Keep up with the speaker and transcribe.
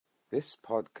This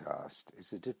podcast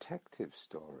is a detective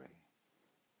story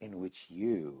in which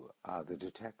you are the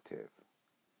detective.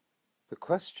 The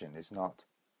question is not,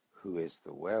 who is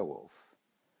the werewolf,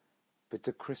 but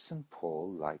do Chris and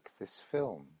Paul like this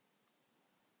film?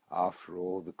 After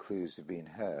all the clues have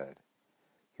been heard,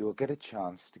 you will get a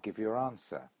chance to give your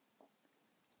answer.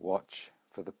 Watch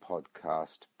for the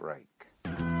podcast break.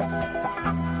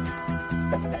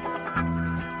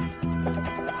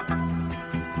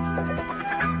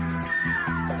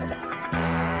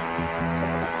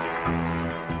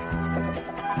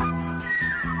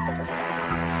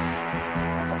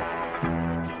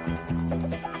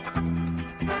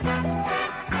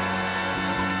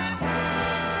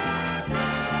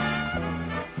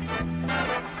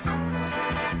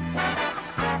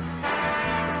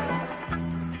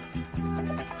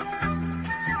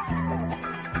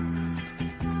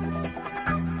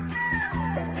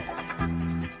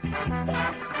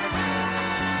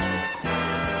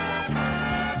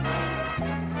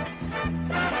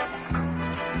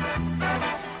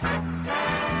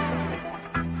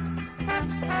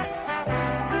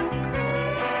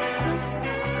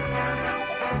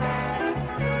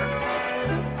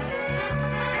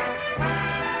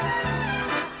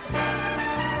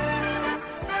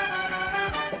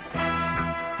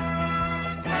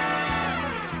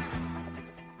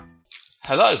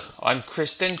 Hello, I'm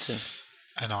Chris Denton.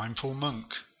 And I'm Paul Monk.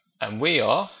 And we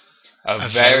are A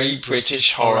Very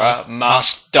British Horror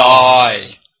Must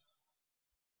Die.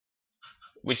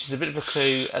 Which is a bit of a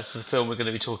clue as to the film we're going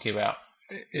to be talking about.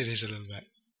 It is a little bit.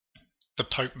 The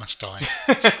Pope Must Die.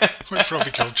 With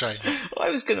Robbie Coltrane. I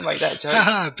was going to make that joke.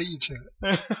 Haha, beat you to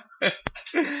it.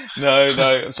 No,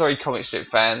 I'm sorry, comic strip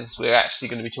fans. We're actually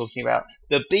going to be talking about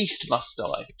The Beast Must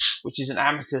Die, which is an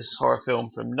Amicus horror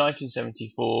film from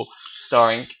 1974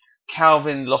 starring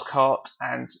Calvin Lockhart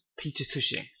and Peter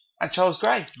Cushing. And Charles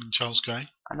Gray.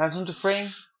 And Anton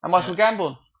Dufresne. And Michael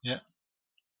Gambon. Yeah.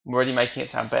 I'm already making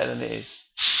it sound better than it is.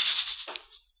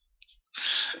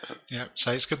 Yeah,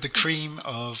 so it's got the cream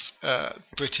of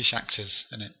British actors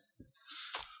in it,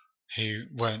 who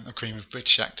weren't a cream of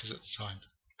British actors at the time.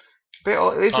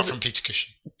 Apart from Peter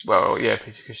Cushing. Well, yeah,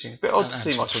 Peter Cushing. A bit odd to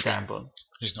see Michael Dufresne, Gambon.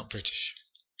 Who's not British.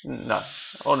 No,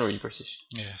 honorary British.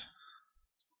 Yeah.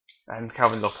 And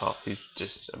Calvin Lockhart, who's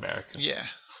just American. Yeah.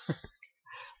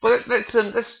 Well, let's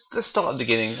start at the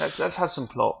beginning. Let's have some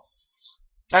plot.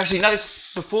 Actually, no, it's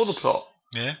before the plot.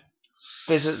 Yeah.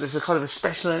 There's a kind of a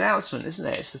special announcement, isn't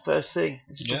there? It's the first thing.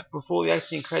 Before the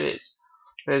opening credits.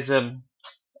 There's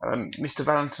Mr.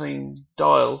 Valentine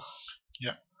Dial.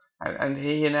 Yeah. And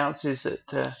he announces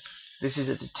that this is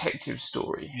a detective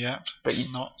story. Yeah. But it's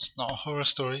not a horror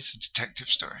story. It's a detective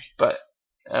story. But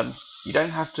you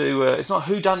don't have to. It's not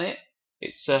who done it.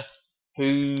 It's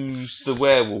who's the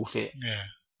werewolf. Yeah.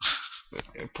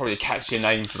 Probably a catchier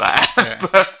name for that. Yeah.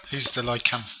 Who's the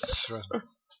lycanthrope?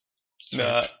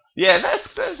 No. Yeah, that's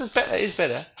better. That is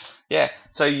better. Yeah.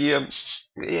 So you,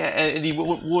 and he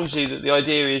warns you that the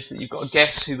idea is that you've got to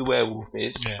guess who the werewolf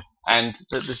is, and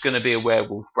that there's going to be a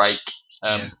werewolf break,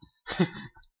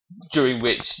 during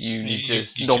which you need to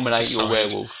nominate your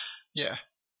werewolf. Yeah.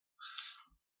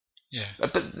 Yeah.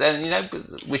 But then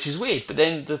which is weird. But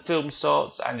then the film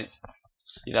starts, and it's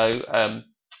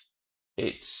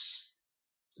it's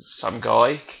some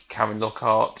guy, Calvin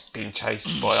Lockhart, being chased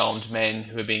by armed men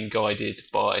who are being guided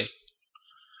by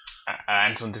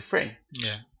Anton Dufresne,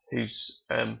 who's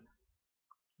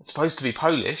supposed to be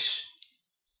Polish,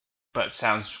 but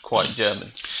sounds quite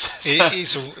German.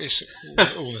 It's all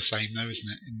the same, though, isn't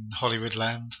it? In Hollywood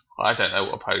land. I don't know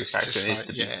what a Polish accent is,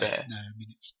 to be fair. No, I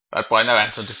mean it's. But I know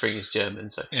Anton Dufresne is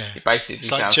German, so it basically it's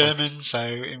like sounds German. So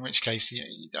in which case,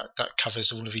 that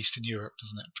covers all of Eastern Europe,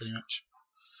 doesn't it? Pretty much.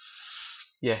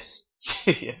 Yes.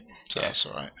 Yes. So that's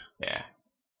all right. Yeah.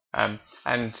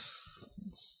 And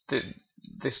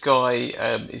this guy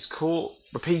is caught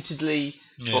repeatedly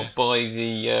by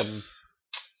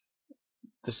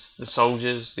the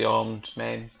soldiers, the armed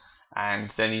men,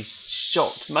 and then he's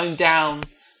shot, mown down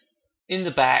in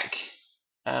the back,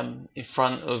 in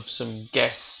front of some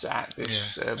guests at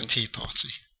this a tea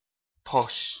party,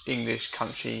 posh English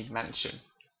country mansion.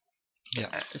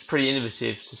 Yeah, it's pretty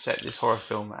innovative to set this horror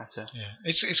film at a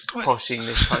it's quite posh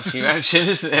English country mansion,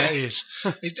 isn't it? Yeah, it is.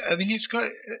 I mean, it's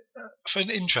quite for an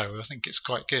intro. I think it's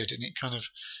quite good, and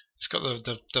it's got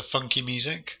the funky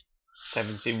music.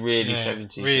 70s,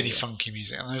 really funky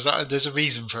music, and there's a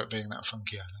reason for it being that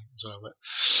funky, I think, as well. But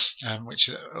which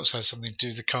also has something to do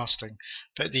with the casting.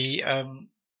 But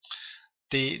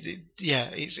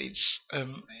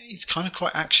it's kind of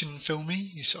quite action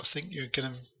filmy. You sort of think you're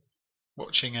going to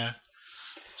watching a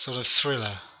sort of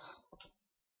thriller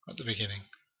at the beginning.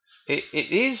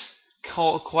 it is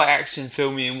quite action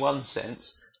filmy in one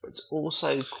sense, but it's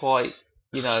also quite,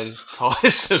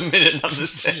 tiresome in another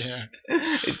sense. Yeah.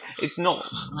 It's not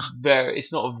a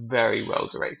very well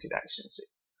directed action scene.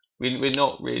 We're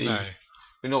not really. No.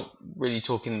 We're not really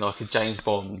talking like a James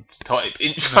Bond type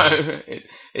intro. No.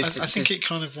 I think it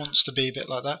kind of wants to be a bit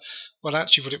like that. Well,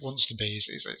 actually, what it wants to be is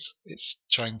it's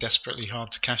trying desperately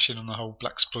hard to cash in on the whole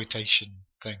blaxploitation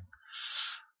thing.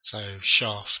 So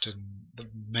Shaft and the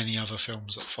many other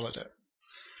films that followed it.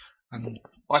 And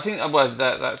I think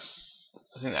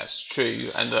that's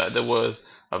true. And there was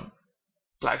a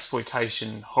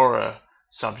blaxploitation horror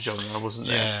subgenre, wasn't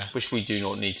there? Yeah. Which we do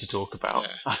not need to talk about.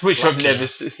 Yeah. Which I've never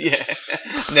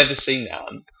never seen that.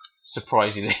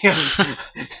 Surprisingly,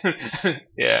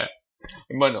 yeah.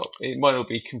 It might not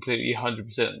be completely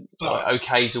 100%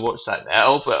 okay to watch that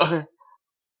now, but.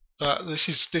 But this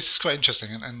is quite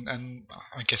interesting, and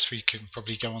I guess we can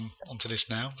probably go onto this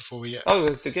now before we.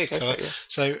 Go for it, yeah.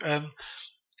 So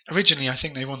originally, I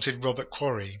think they wanted Robert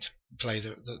Quarry to play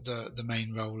the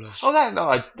main role of. Oh,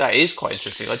 that is quite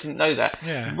interesting. I didn't know that.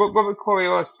 Yeah. Robert Quarry,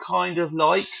 I kind of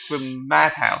like from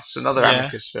Madhouse, another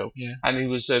Amicus film, and he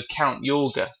was Count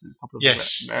Yorga in a couple of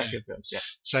American films. Yeah.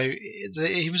 So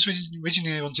he was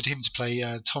originally they wanted him to play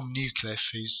Tom Newcliffe,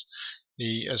 who's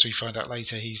as we find out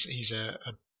later, he's a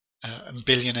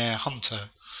billionaire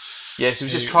hunter. Yes, he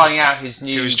was just trying out his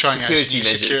new security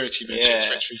measures, yeah.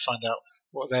 which we find out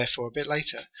what they're for a bit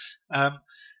later.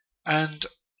 And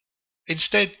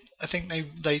instead, I think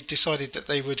they decided that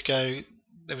they would go.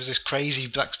 There was this crazy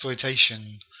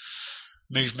blaxploitation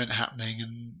movement happening,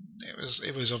 and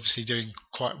it was obviously doing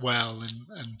quite well.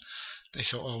 And they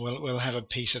thought, oh, we'll have a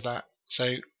piece of that.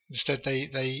 So instead,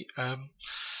 they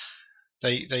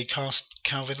cast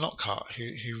Calvin Lockhart,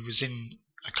 who was in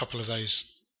a couple of those,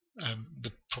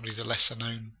 probably the lesser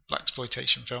known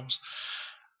blaxploitation films.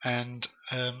 And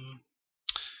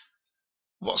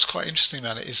what's quite interesting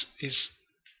about it is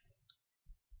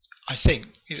I think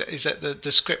is that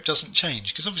the script doesn't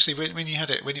change, because obviously when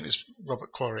it was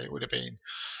Robert Quarry, he would have been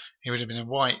a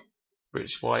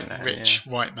rich white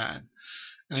man,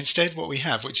 and instead what we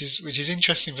have, which is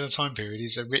interesting for the time period,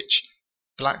 is a rich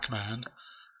black man,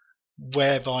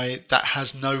 whereby that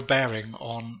has no bearing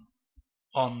on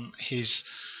his.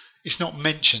 It's not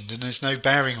mentioned, and there's no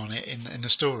bearing on it in the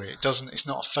story. It's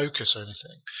not a focus or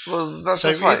anything. Well, that's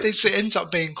right. It ends up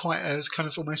being quite a kind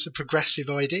of almost a progressive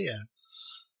idea,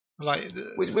 like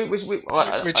which I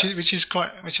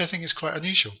think is quite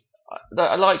unusual.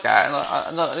 I like that,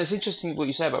 and it's interesting what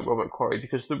you say about Robert Quarry,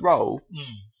 because the role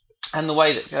and the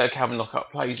way that Calvin Lockhart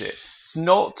plays it, it's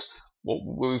not what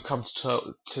we've come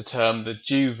to term the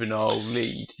juvenile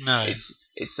lead. No,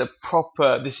 it's a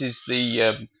proper. This is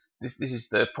the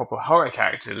proper horror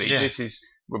character lead. Yeah. This is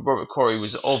Robert Quarry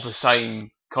was of the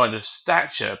same kind of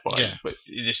stature, but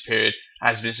in this period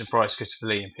has been surprised Christopher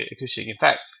Lee and Peter Cushing. In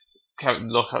fact, Calvin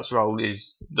Lockhart's role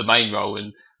is the main role,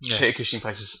 and Peter Cushing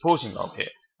plays a supporting role here.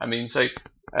 I mean, so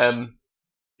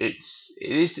he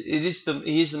is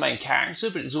the main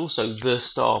character, but it's also the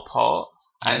star part.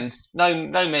 And no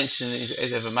mention is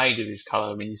ever made of his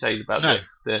colour. I mean, you say about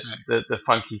the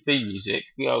funky theme music.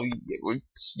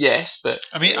 Yes, but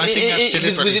I mean, I think that's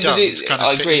deliberately done.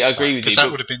 I agree with you. That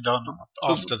would have been done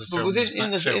after the film. But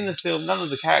in the film, none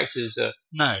of the characters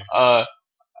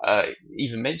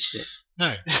even mention it.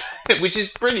 No, which is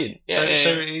brilliant. So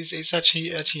it's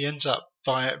actually ends up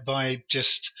by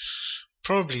just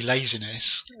probably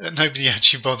laziness. Nobody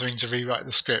actually bothering to rewrite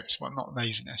the script. Well, not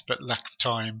laziness, but lack of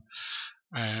time.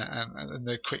 And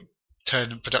the quick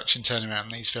production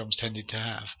turnaround these films tended to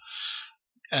have,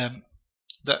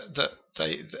 that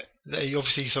they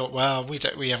obviously thought, well, we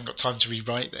haven't got time to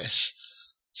rewrite this,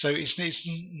 so it's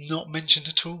not mentioned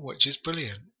at all, which is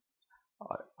brilliant.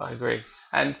 I agree,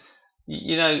 and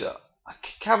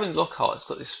Calvin Lockhart's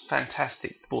got this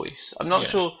fantastic voice. I'm not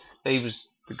sure that he was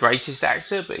the greatest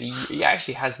actor, but he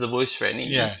actually has the voice for it.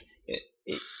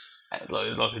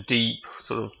 Like a deep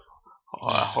sort of.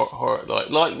 Horror,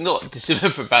 like not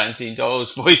dissimilar from Valentine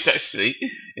Doyle's voice, actually,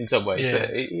 in some ways. Yeah.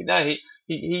 But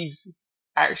he's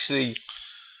actually,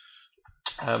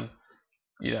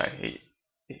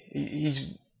 he's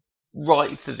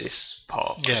right for this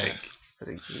part. Yeah. I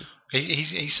think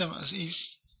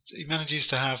he manages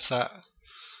to have that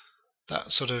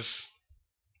sort of.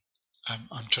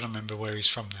 I'm trying to remember where he's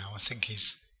from now. I think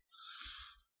he's.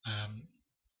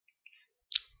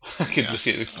 I could look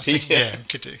at Wikipedia.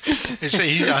 Could do.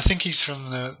 I think he's from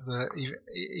the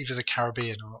either the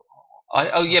Caribbean or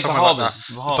Bahamas.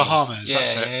 Like Bahamas. Yeah,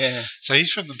 that's it. Yeah. So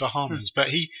he's from the Bahamas, but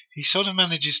he sort of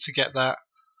manages to get that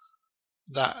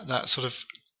sort of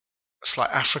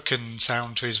slight African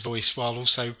sound to his voice, while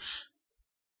also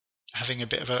having a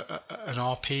bit of an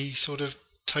RP sort of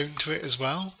tone to it as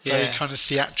well. Very kind of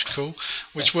theatrical,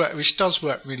 which does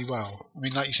work really well. I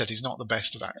mean, like you said, he's not the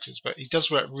best of actors, but he does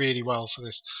work really well for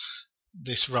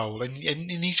this role, and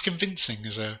he's convincing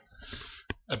as a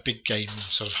big game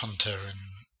sort of hunter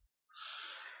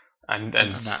and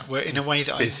that, in a way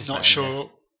that I'm not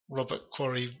sure Robert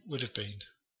Quarry would have been.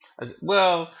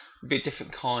 Well, it'd be a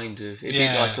different kind of. It'd be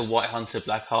like a White Hunter,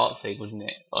 Black Heart thing, wouldn't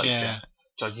it? Like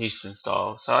John Huston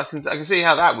style. So I can see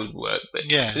how that would work, but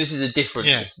this is a different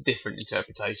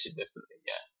interpretation, definitely.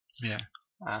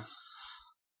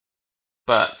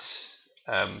 But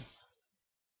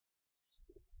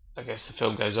I guess the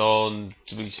film goes on.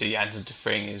 We see Anton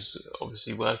Dufresne is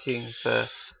obviously working for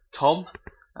Tom,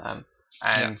 and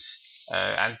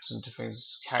Anton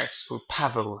Dufresne's character's called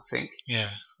Pavel, I think.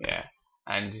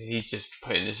 And he's just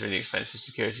put in this really expensive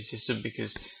security system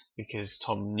because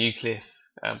Tom Newcliffe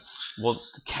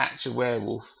wants to catch a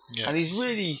werewolf, and he's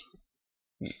really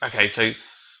okay. So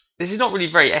this is not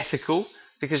really very ethical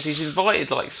because he's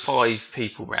invited like 5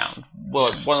 people round.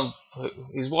 Well, one of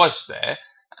his wife's there,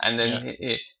 and then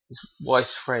his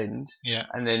wife's friend,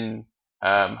 and then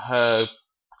her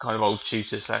kind of old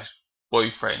tutor /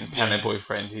 boyfriend, piano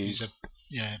boyfriend, who's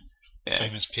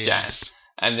famous pianist,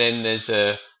 and then there's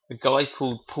a guy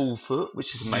called Paul Foot,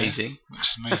 which is amazing.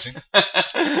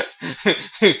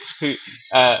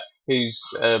 Who's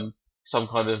some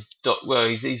kind of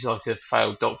he's like a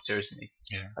failed doctor, isn't he?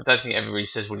 I don't think everybody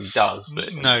says what he does,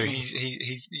 but no,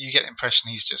 he you get the impression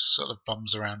he's just sort of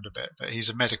bums around a bit, but he's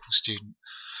a medical student.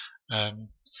 And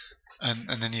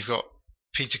then you've got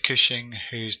Peter Cushing,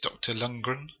 who's Dr.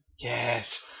 Lundgren. Yes.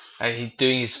 He's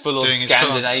doing his full-on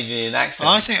Scandinavian accent.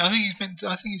 I think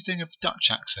he's doing a Dutch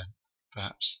accent,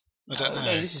 perhaps. I don't know.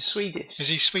 No, this is Swedish. Is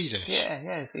he Swedish?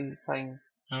 Yeah. He's playing.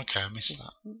 Okay, I missed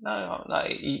that. No,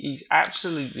 he's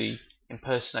absolutely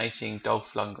impersonating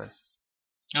Dolph Lundgren.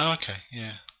 Oh, okay,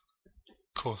 yeah.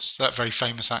 Of course, that very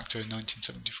famous actor in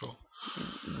 1974.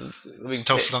 I mean,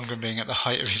 Dolph Lundgren being at the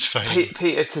height of his fame.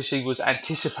 Peter Cushing was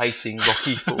anticipating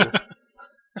Rocky IV.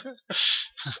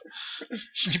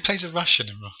 He plays a Russian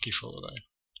in Rocky IV, though.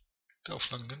 Dolph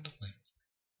Lundgren, doesn't he?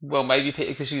 Well, maybe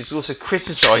Peter Cushing is also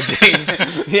criticising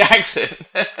the accent.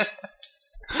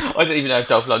 I don't even know if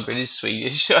Dolph Lundgren is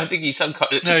Swedish. I think he's some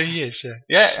kind of... No, he is, yeah.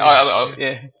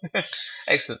 Yeah?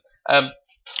 Excellent.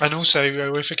 And also,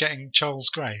 we're forgetting Charles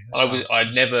Gray.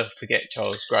 I'd never forget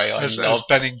Charles Gray. As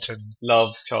Bennington.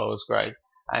 Love Charles Gray.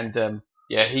 And,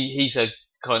 he's a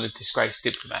kind of disgraced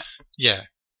diplomat. Yeah.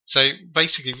 So,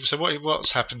 basically,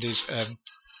 what's happened is, and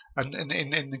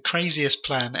in the craziest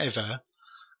plan ever,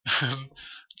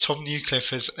 Tom Newcliffe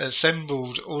has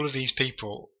assembled all of these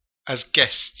people as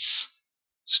guests,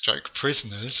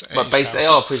 prisoners. But basically, they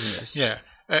are prisoners. Yeah,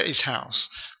 at his house,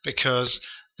 because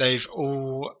they've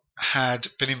all had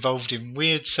been involved in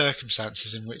weird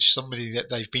circumstances in which somebody that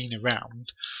they've been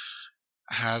around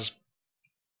has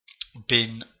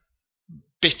been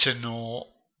bitten or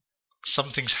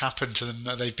something's happened to them,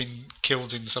 that they've been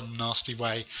killed in some nasty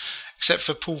way, except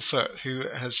for Paul Foot, who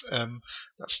has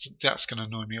that's going to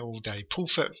annoy me all day. Paul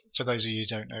Foot, for those of you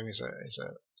who don't know, is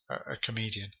a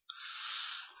comedian,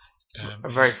 a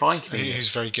very fine comedian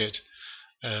who's very good,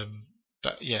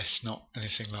 but yes, not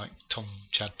anything like Tom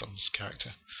Chadbourne's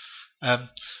character.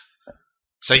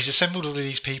 So he's assembled all of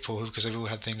these people because they've all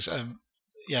had things.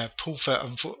 Paul Foot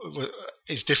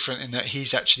is different in that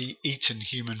he's actually eaten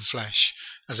human flesh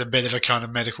as a bit of a kind of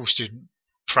medical student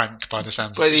prank, by the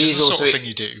sounds of it. It's the sort of thing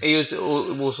you do. He was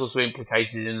also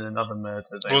implicated in another murder.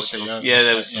 Was he?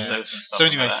 There was some stuff. So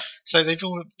anyway, like that. so they've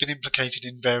all been implicated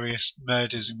in various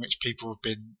murders in which people have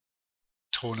been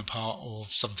torn apart, or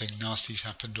something nasty's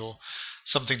happened, or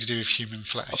something to do with human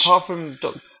flesh. Apart from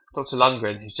Dr.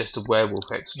 Lundgren, who's just a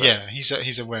werewolf expert. Yeah,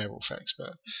 he's a werewolf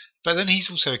expert. But then he's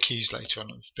also accused later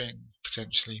on of being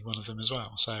potentially one of them as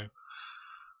well. So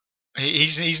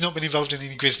he's not been involved in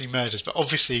any grisly murders, but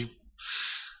obviously,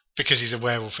 because he's a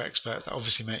werewolf expert, that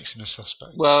obviously makes him a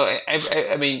suspect. Well,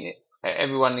 I mean,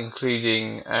 everyone,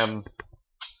 including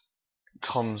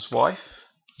Tom's wife.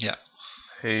 Yeah.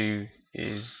 Who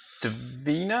is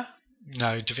Davina?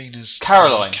 No, Davina's...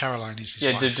 Caroline. Caroline is his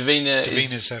wife.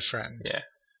 Davina's her friend. Yeah.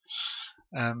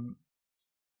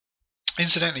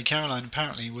 Incidentally, Caroline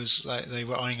apparently was they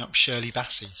were eyeing up Shirley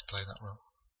Bassey to play that role.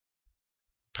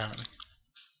 Apparently.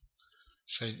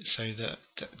 So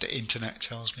the internet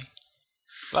tells me.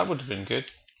 That would have been good.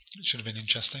 It should have been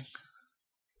interesting.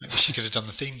 Maybe she could have done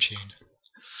the theme tune.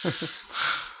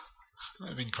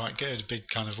 have been quite good. A big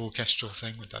kind of orchestral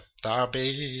thing with the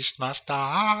beast must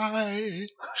die.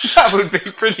 That would be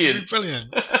brilliant.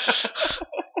 Brilliant.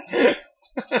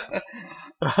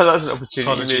 That's an opportunity.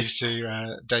 Apologies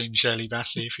to Dame Shirley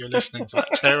Bassey if you're listening to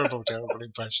that terrible, terrible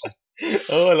impression.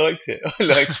 Oh, I liked it.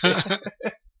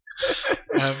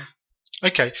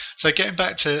 Okay, so getting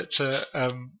back to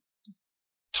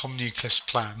Tom Newcliffe's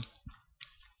plan.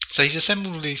 So he's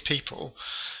assembled all these people,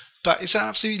 but it's an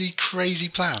absolutely crazy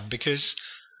plan because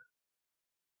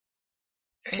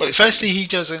firstly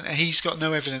he's got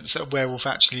no evidence that a werewolf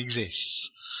actually exists.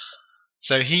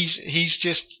 So he's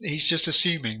just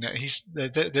assuming that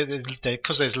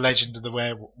because there's legend of the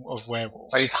werewolf.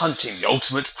 So he's hunting the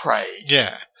ultimate prey.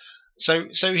 Yeah. So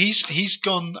he's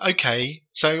gone, okay,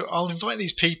 so I'll invite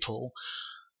these people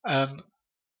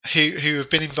who have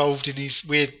been involved in these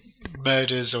weird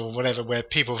murders or whatever where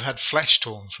people have had flesh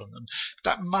torn from them.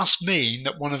 That must mean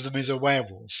that one of them is a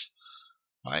werewolf.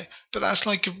 Right? But that's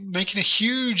like making a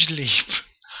huge leap,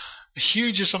 a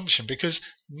huge assumption, because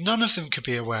none of them could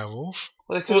be a werewolf.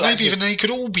 Well, Or maybe even they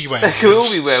could all be werewolves. They could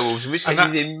all be werewolves, in which case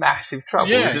he's in massive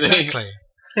trouble, Yeah, isn't exactly.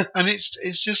 And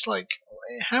it's just like,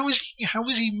 how is he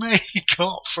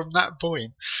got from that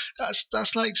point? That's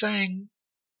like saying,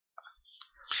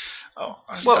 I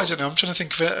don't know. I'm trying to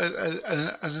think of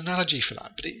an analogy for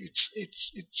that, but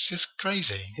it's just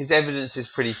crazy. His evidence is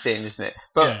pretty thin, isn't it?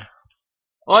 But yeah.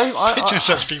 it just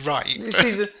has to be right. You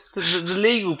see, the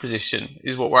legal position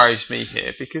is what worries me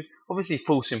here, because obviously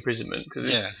false imprisonment, because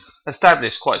it's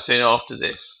established quite soon after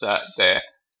this that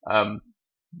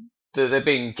they're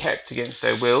being kept against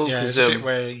their will. Yeah, there's a bit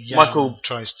where Michael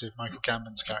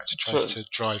Gambon's character tries to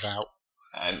drive out,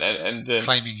 and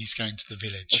claiming he's going to the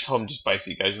village. And Tom just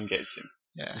basically goes and gets him,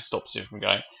 and stops him from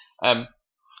going. Quite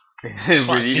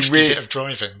a nifty bit of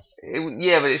driving.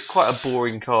 But it's quite a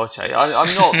boring car chase.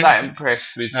 I'm not that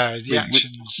impressed with. No, the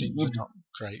action scenes are not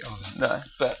great, are they? No,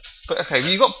 but okay,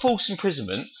 you've got false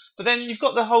imprisonment, but then you've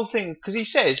got the whole thing, because he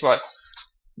says, right,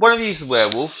 one of you is the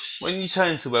werewolf. When you turn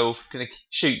into the werewolf, I'm going to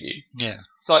shoot you. Yeah.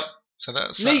 It's like, so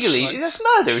that's legally, like, that's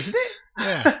murder, isn't it?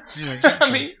 Yeah, exactly.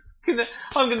 I mean,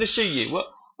 I'm going to shoot you.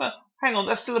 Well, hang on,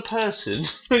 that's still a person.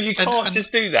 You can't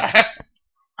just do that.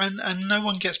 And no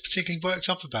one gets particularly worked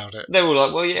up about it. They were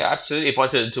like, well, yeah, absolutely. If I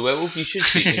turn into a werewolf, you should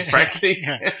shoot me, frankly.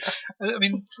 I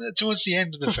mean, towards the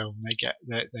end of the film,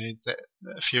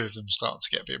 a few of them start to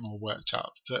get a bit more worked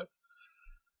up. But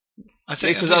I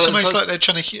think it's almost like they're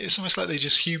trying to. It's almost like they're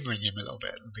just humouring him a little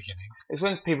bit at the beginning. It's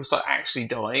when people start actually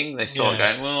dying, they start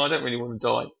going, well, I don't really want to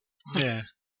die. Yeah.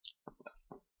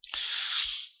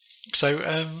 So,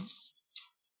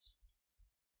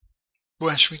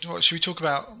 well, should we talk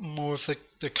about more of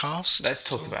the cast? Let's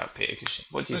talk about Peter Cushing.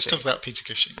 What do you think? Let's talk about Peter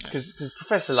Cushing. Because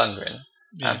Professor Lundgren,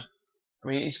 I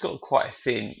mean, he's got quite a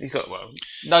thin. He's got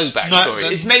no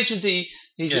backstory. It's mentioned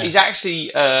he's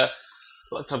actually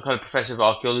like some kind of professor of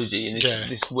archaeology, and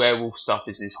this werewolf stuff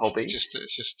is his hobby. It's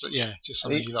just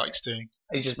something he likes doing.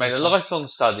 He's just made a lifelong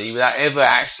study without ever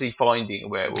actually finding a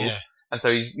werewolf. Yeah. And so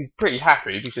he's pretty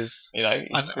happy because, we're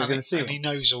going to see him. And he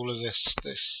knows all of this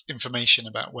information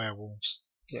about werewolves.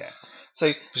 Yeah.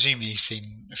 So presumably he's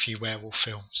seen a few werewolf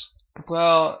films.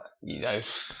 Well,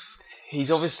 he's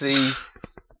obviously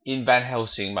in Van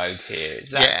Helsing mode here.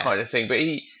 It's that kind of thing. But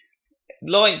he,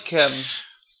 like the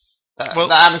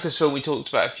Amicus film we talked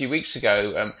about a few weeks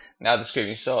ago, Now the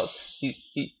Screaming Starts, he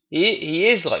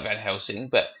is like Van Helsing,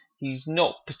 but he's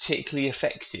not particularly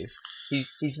effective.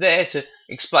 He's there to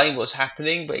explain what's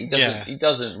happening, but he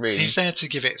doesn't really. He's there to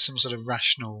give it some sort of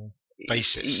rational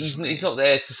basis. He's not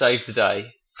there to save the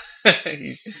day.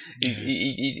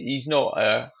 He's not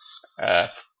a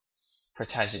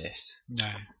protagonist.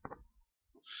 No.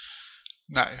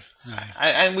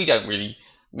 And we don't really.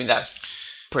 I mean, that's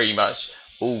pretty much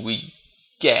all we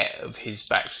get of his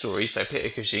backstory. So Peter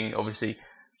Cushing, obviously,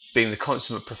 being the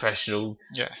consummate professional,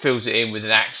 fills it in with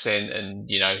an accent, and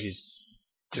his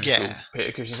typical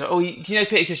Peter Cushing. So,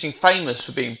 Peter Cushing famous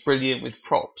for being brilliant with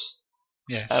props.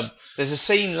 Yes. There's a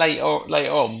scene later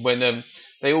on when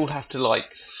they all have to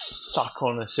suck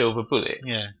on a silver bullet.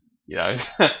 Yeah.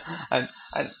 and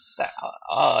that,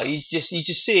 you just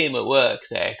see him at work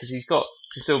there, because he's got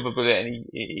the silver bullet, and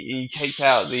he takes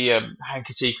out the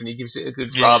handkerchief and he gives it a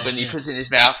good rub, and he puts it in his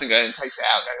mouth and takes it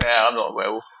out, going, I'm not a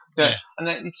werewolf. And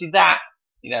then you see that,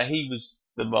 he was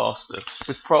the master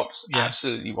with props.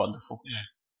 Absolutely wonderful.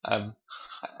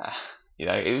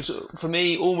 It was, for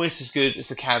me, almost as good as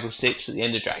the candlesticks at the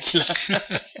end of Dracula.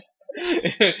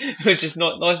 It was just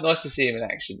nice to see him in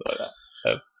action like that.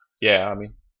 I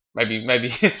mean, maybe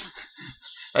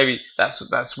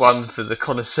that's one for the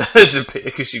connoisseurs of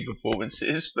Peter Cushing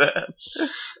performances. But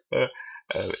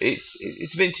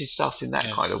It's vintage stuff in that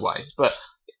Yeah. kind of way. But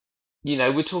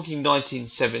we're talking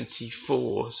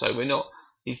 1974, so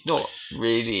he's not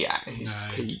really at his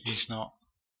peak. He's not.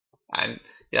 And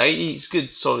he's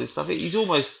good, solid stuff. He's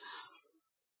almost,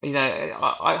 he's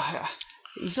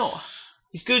not.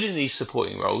 He's good in these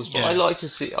supporting roles, but I like to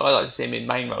see him in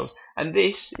main roles. And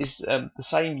this is the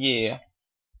same year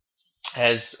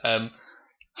as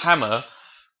Hammer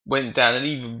went down an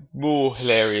even more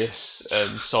hilarious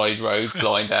side road,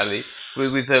 blind alley,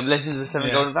 with Legends of the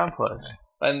Seven Golden Vampires.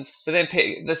 But then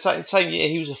the same year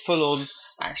he was a full-on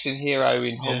action hero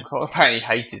in Hong Kong. Apparently he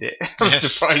hated it,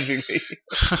 surprisingly.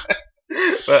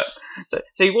 But so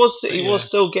he was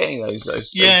still getting those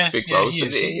big roles.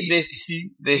 But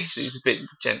this is a bit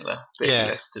gentler, a bit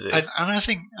less to do. And I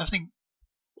think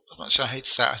as much as I hate to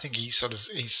say it, I think he's sort of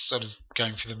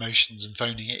going through the motions and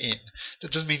phoning it in.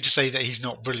 That doesn't mean to say that he's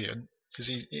not brilliant, because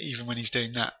even when he's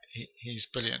doing that, he's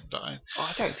brilliant. But I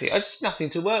don't think there's nothing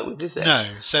to work with, is there?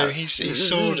 No. So he's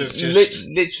sort of just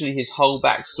literally his whole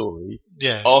backstory.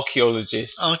 Yeah.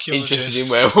 Archaeologist interested in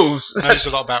werewolves. Knows a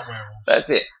lot about werewolves. That's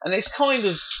it. And it's kind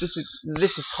of this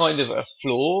is kind of a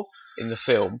flaw in the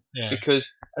film, because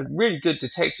a really good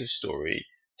detective story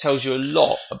tells you a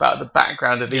lot about the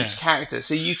background of each character,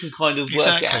 so you can kind of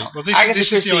work it out. Well, this Agatha is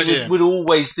the idea. would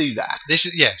always do that.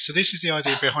 So this is the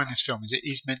idea behind this film. Is it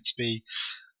is meant to be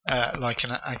like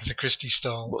an Agatha Christie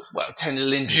style. Well, Tender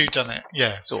Lindsay. Who done it?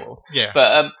 Yeah, sort of. Yeah,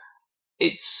 but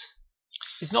it's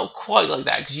not quite like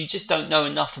that, because you just don't know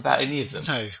enough about any of them.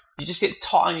 No, you just get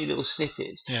tiny little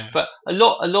snippets. Yeah. But a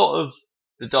lot of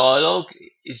the dialogue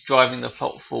is driving the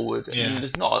plot forward. Yeah. And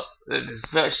there's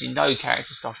virtually no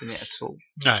character stuff in it at all.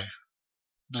 No,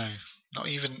 not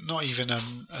even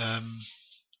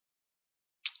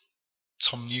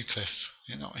Tom Newcliffe.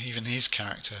 Not even his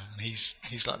character, and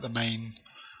he's like the main.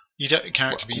 You don't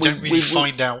character, but you don't really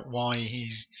find out why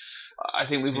he's. I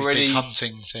think we've his already big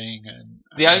hunting thing and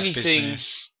the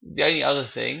only other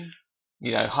thing.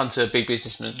 Hunter, big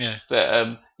businessman. Yeah.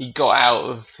 But he got out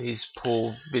of his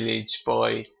poor village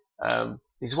by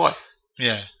his wife.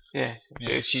 Yeah. Yeah.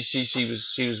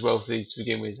 She was wealthy to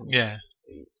begin with. Yeah.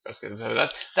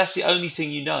 That's the only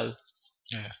thing you know.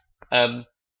 Yeah.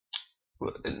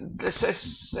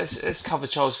 Let's cover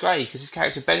Charles Grey, because his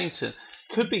character Bennington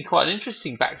could be quite an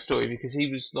interesting backstory, because he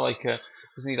was like a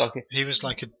he was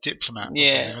like a diplomat.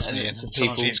 Wasn't he? And some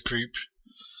of his group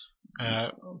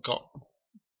got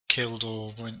killed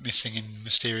or went missing in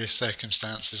mysterious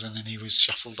circumstances, and then he was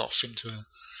shuffled off into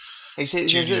a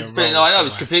junior role somewhere. I know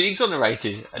it's completely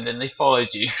exonerated, and then they fired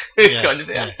you. Kind of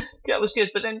thing. Yeah. That was good,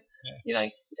 but then he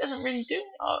doesn't really do.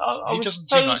 He doesn't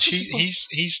do much.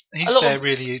 He's there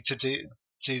really to do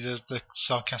the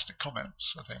sarcastic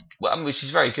comments, I think. Well, which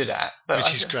he's very good at. But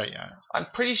which is great. Yeah. I'm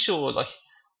pretty sure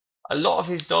a lot of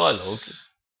his dialogue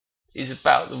is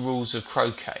about the rules of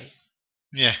croquet.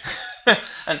 Yeah.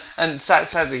 and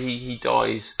sadly he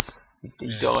dies.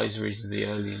 He dies reasonably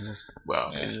early in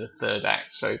the third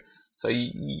act. So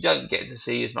you don't get to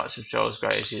see as much of Charles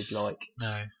Grey as you'd like.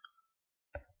 No.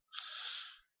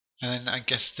 And then I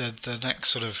guess the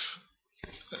next sort of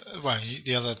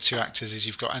the other two actors is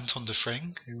you've got Anton de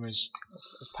Fring, who was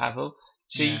as Pavel.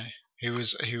 Who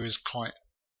was quite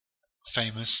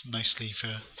famous, mostly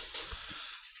for.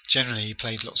 Generally, he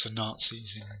played lots of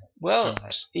Nazis in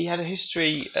films. He had a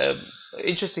history,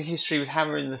 interesting history with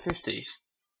Hammer in the 50s.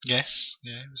 Yes,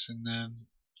 it was in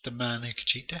The Man Who Could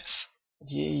Cheat Death.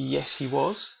 Yes, he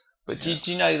was. But do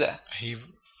you know that he?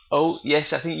 Oh,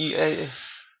 yes, I think you.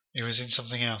 He was in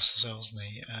something else as well, wasn't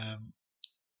he?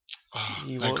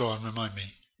 Go on, remind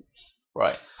me.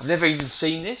 Right, I've never even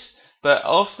seen this, but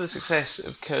after the success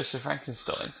of Curse of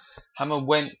Frankenstein, Hammer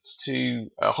went to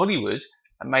Hollywood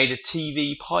and made a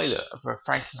TV pilot for a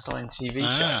Frankenstein TV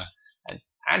show. And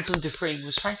Anton de Fring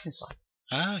was Frankenstein.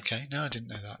 Okay. No, I didn't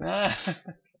know that.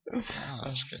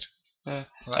 That's good. Well,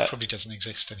 that probably doesn't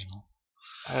exist anymore.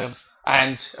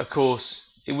 And, of course,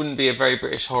 it wouldn't be a very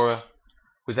British horror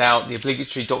without the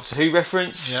obligatory Doctor Who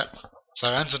reference. Yep. So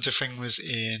Anton de Fring was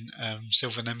in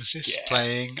Silver Nemesis,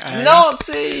 playing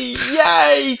Nazi!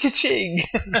 Yay! Ka-ching!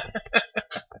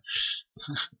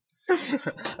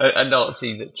 A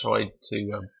Nazi that tried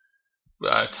to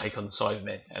take on the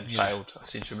Cybermen and failed, I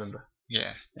seem to remember.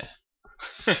 Yeah.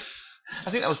 I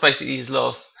think that was basically his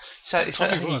last. It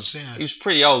probably was, yeah. He was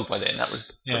pretty old by then. That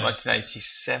was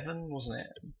 1987, wasn't it?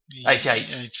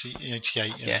 88.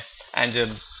 88, yeah.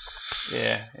 And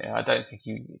I don't think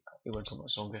he went on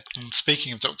much longer. And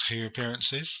speaking of Doctor Who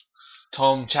appearances,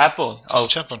 Tom Chadbourne.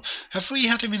 Chadbourne. Have we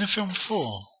had him in a film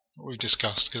before that we've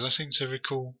discussed? Because I seem to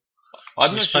recall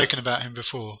we've spoken about him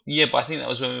before. Yeah, but I think that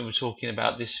was when we were talking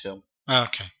about this film. Oh,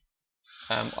 okay.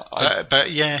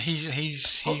 But yeah,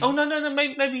 Oh no,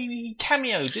 maybe he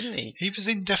cameoed, didn't he? he was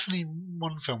in definitely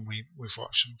one film we've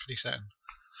watched. I'm pretty certain.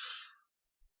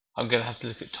 I'm going to have to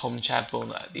look at Tom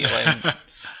Chadbourne at the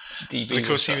IMDb. Of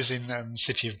course, he website. was in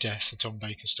City of Death, the Tom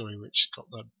Baker story, which got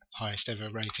the highest ever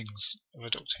ratings of a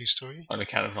Doctor Who story. On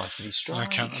account of ITV strike. On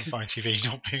account of ITV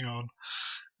not being on.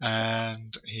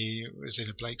 And he was in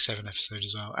a Blake 7 episode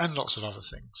as well, and lots of other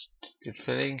things. Good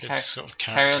feeling. Good sort of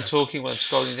Carry on character. talking while I'm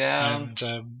scrolling down.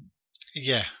 And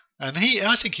yeah, and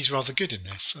I think he's rather good in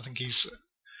this. I think he's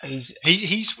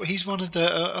one of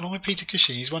the along with Peter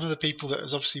Cushing, he's one of the people that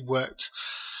has obviously worked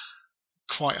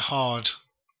quite hard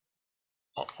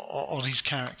on his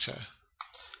character.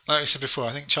 Like I said before,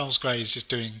 I think Charles Gray is just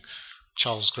doing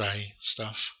Charles Gray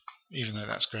stuff, even though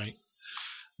that's great.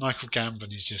 Michael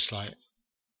Gambon is just like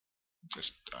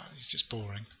he's just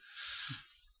boring.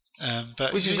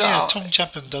 But Tom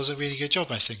Chapman does a really good job,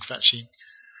 I think, of actually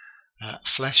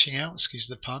fleshing out, excuse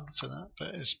the pun for that,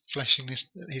 but is fleshing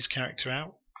his character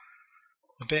out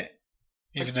a bit,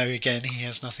 even though again he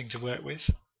has nothing to work with.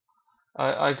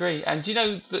 I agree, and do you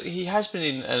know that he has been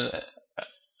in?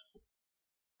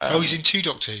 He's in 2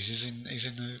 Doctor Who's. He's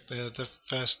in the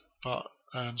first part.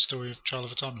 Story of Trial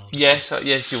of a Time Lord. Yes,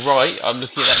 you're right. I'm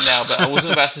looking at that now, but I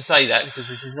wasn't about to say that because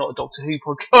this is not a Doctor Who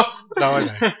podcast. No, I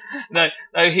know.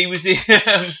 no, he was in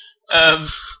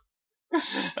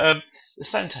the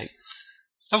Stone Tape.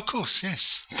 Of course, yes.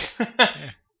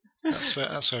 Yeah. That's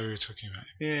where we were talking about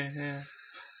him.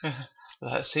 Yeah.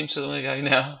 Well, that seems so long ago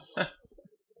now.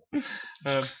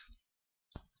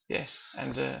 Yes,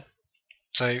 and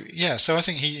so I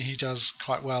think he does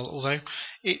quite well. Although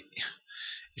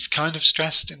it's kind of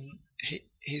stressed, and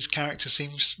his character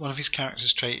seems, one of his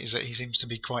character's trait is that he seems to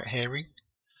be quite hairy,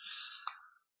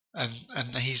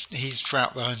 and he's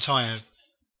throughout the entire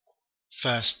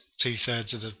first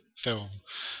 2/3 of the film.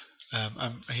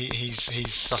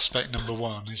 He's suspect number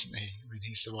 1, isn't he? I mean,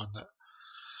 he's the one that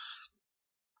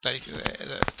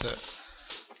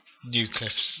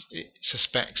Newcliffe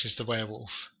suspects is the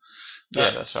werewolf. But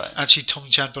yeah, that's right. Actually, Tom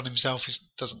Chadbourne himself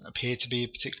doesn't appear to be a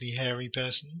particularly hairy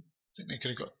person. I think they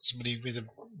could have got somebody with a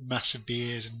massive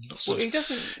beard and lots of. He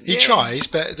doesn't. He tries,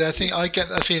 but I think I get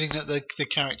the feeling that the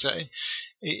character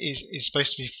is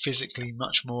supposed to be physically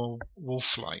much more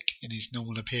wolf-like in his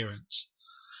normal appearance.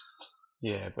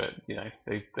 Yeah, but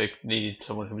they needed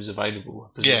someone who was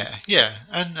available. Yeah,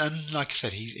 and like I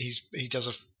said, he does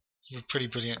a pretty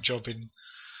brilliant job in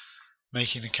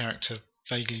making the character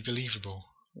vaguely believable.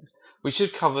 We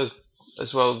should cover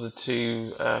as well the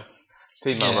 2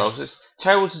 female roles. It's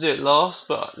terrible to do it last,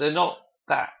 but they're not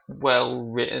that well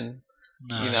written.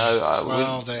 No.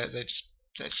 Well, they're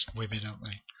just women, aren't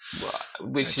they?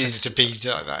 Which they is to be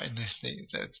like that in this.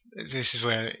 This is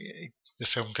where the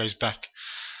film goes back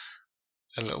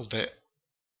a little bit.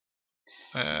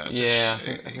 I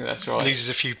think that's right. Loses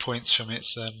a few points from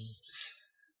its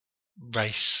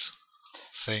race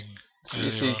thing.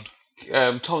 You see,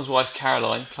 Tom's wife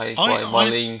Caroline, played by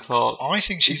Marlene Clark. I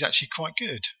think she's actually quite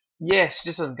good. Yes, she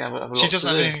just doesn't have a lot. She doesn't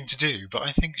have anything to do, but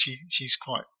I think she's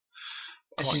quite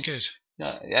good.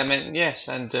 I mean, yes,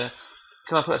 and can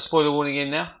I put a spoiler warning in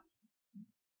now?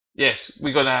 Yes,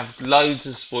 we're going to have loads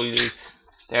of spoilers.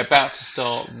 They're about to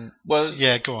start. Well,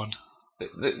 yeah, go on.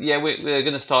 We're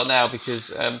going to start now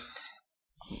because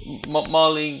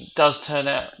Marlene's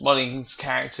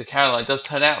character Caroline does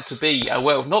turn out to be a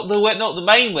werewolf, not the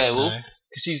main werewolf,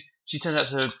 because she turns out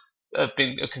to have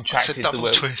been contracted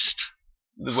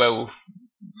the werewolf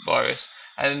virus,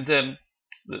 and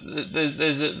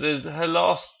there's her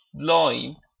last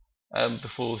line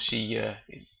before she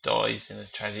dies in a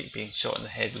tragic being shot in the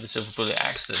head with a silver bullet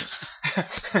accident.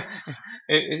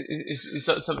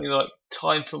 It's something like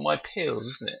 "time for my pills,"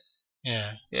 isn't it?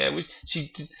 Yeah. Yeah.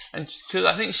 Because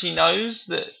I think she knows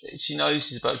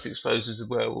she's about to be exposed as a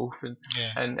werewolf, and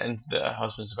that her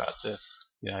husband's about to,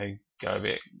 go a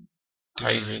bit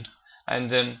crazy,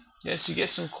 and she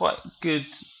gets some quite good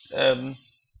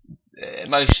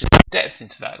emotion depth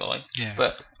into that line. Yeah.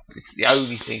 But it's the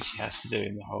only thing she has to do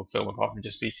in the whole film, apart from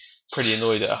just be pretty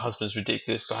annoyed at her husband's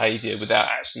ridiculous behaviour without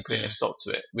actually putting a stop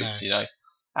to it. Which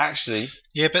actually.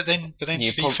 Yeah, but then to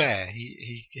be fair,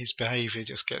 his behaviour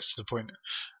just gets to the point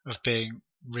of being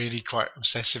really quite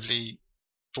obsessively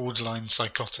borderline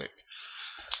psychotic.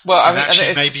 Well, I mean,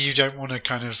 actually, maybe you don't want to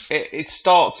kind of. It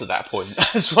starts at that point.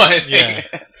 That's why I think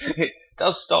it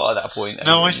does start at that point.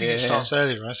 No, I think it starts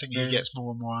earlier. I think he gets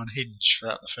more and more unhinged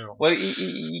throughout the film. Well,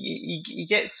 he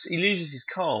loses his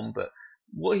calm, but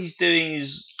what he's doing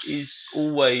is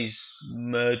always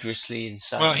murderously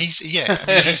insane. Well, he's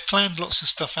planned lots of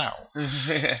stuff out.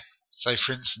 So,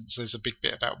 for instance, there's a big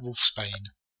bit about Wolfsbane,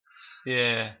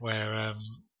 Yeah. where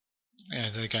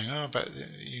they're going, oh, but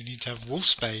you need to have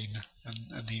wolfsbane,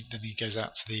 and then he goes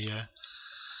out to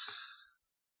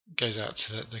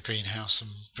the greenhouse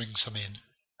and brings some in.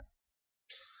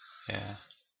 Yeah.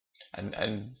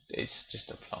 And it's just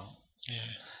a plant.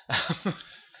 Yeah.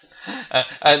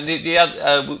 And the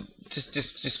other,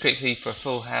 just quickly for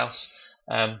Full House.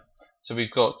 So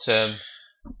we've got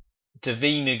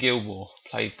Davina Gilmore,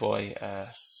 played by an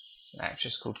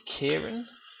actress called Kieran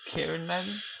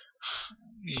Madden.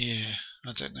 Yeah,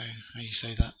 I don't know how you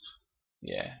say that.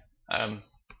 Yeah. I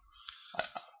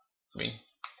mean,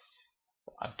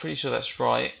 I'm pretty sure that's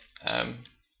right.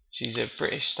 She's a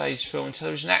British stage, film and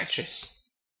television actress.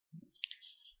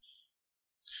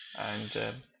 And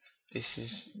this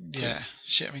is... Yeah,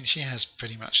 she has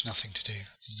pretty much nothing to do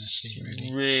in this scene,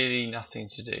 really. Really nothing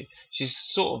to do. She's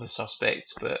sort of a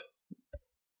suspect, but...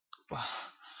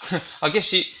 I guess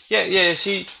she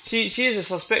is a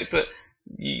suspect, but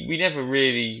we never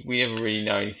really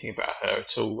know anything about her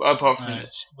at all, apart from...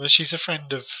 Well, she's a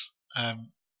friend of...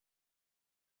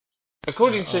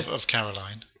 according to... Of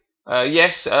Caroline.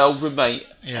 Yes, old roommate.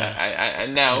 Yeah.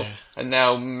 And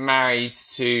now married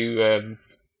to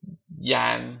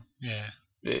Jan. Yeah.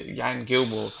 Jan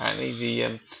Gilmore, apparently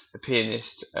the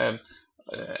pianist.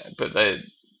 But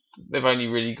they've only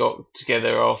really got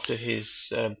together after his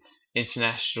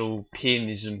international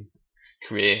pianism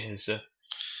career.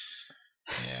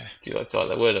 Yeah. Do you like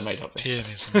that word I made up there?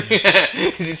 Pianism.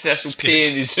 Yeah. His international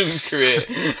pianism career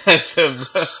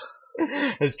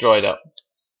has dried up.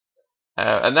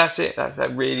 And that's it.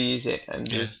 That really is it. And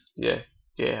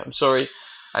yeah. I'm sorry.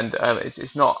 And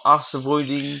it's not us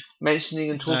avoiding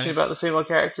mentioning and talking about the female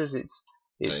characters.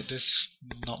 There's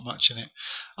not much in it.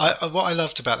 What I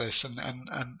loved about this, and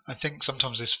I think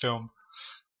sometimes this film,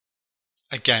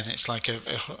 again, it's like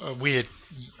a weird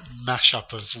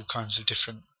mashup of all kinds of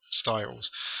different styles,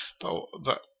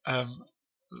 but and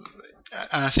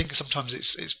I think sometimes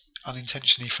it's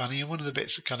unintentionally funny. And one of the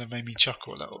bits that kind of made me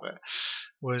chuckle a little bit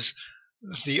was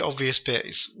the obvious bit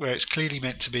where it's clearly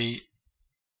meant to be.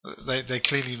 They're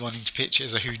clearly wanting to pitch it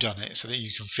as a whodunit, so that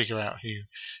you can figure out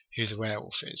who the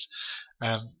werewolf is,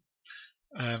 or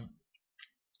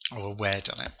a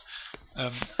weredunit.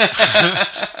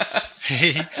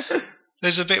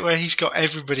 There's a bit where he's got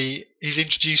everybody. He's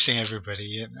introducing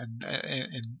everybody, and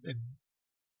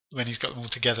when he's got them all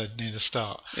together near the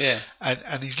start. Yeah.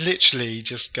 And he's literally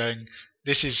just going,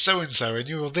 "This is so and so, and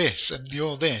you're this, and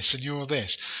you're this, and you're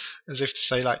this," as if to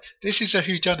say, like, this is a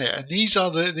whodunit, and these are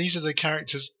the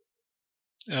characters,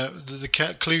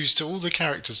 the clues to all the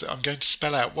characters that I'm going to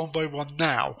spell out one by one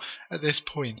now at this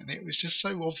point. And it was just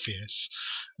so obvious.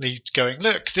 He's going,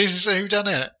 "Look, this is a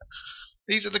whodunit.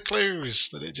 These are the clues."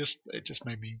 That it just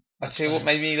made me. I tell you what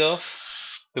made me laugh.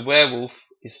 The werewolf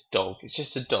is a dog. It's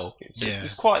just a dog. It's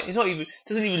not even.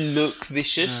 Doesn't even look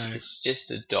vicious. No. It's just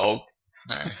a dog.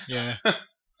 No. Yeah.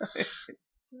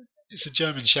 It's a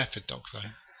German Shepherd dog,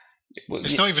 though. Well,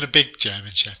 it's not even a big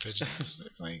German Shepherd.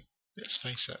 Let's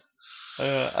face it.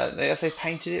 Have they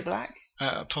painted it black?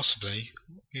 Possibly.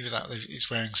 Either that, he's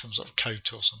wearing some sort of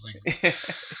coat or something.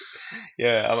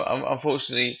 Yeah.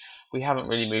 Unfortunately, we haven't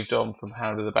really moved on from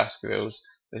Hound of the Baskervilles.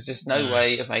 There's just no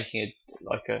way of making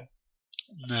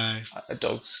a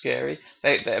dog scary.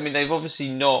 They've obviously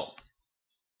not.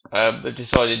 They've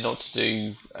decided not to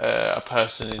do a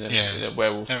person in a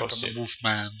werewolf costume. A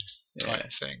wolfman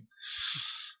type thing.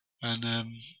 And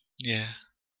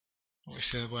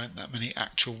obviously there weren't that many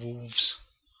actual wolves.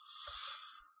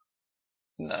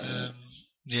 No.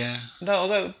 Yeah. No,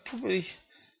 although probably,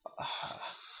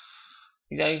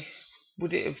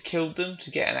 would it have killed them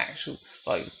to get an actual,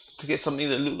 to get something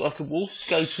that looked like a wolf?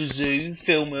 Go to a zoo,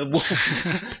 film a wolf,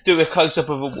 do a close up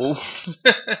of a wolf.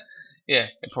 Yeah,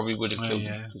 it probably would have killed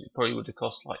them, because it probably would have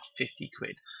cost like 50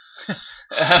 quid.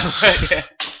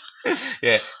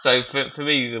 Yeah. So for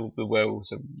me, the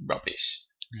werewolves are rubbish.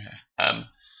 Yeah.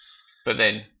 But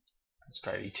then it's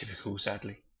very typical,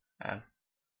 sadly.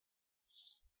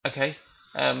 Okay.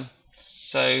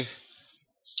 So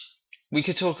we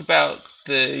could talk about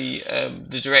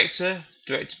the directed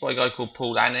by a guy called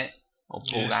Paul Annett, or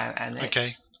Paul Annett.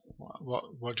 Okay.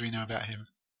 What do we know about him?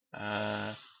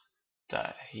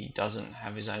 That he doesn't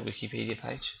have his own Wikipedia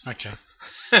page. Okay.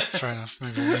 Fair enough.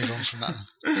 Maybe we'll move on from that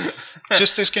then.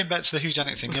 Just getting back to the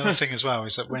whodunit thing, the other thing as well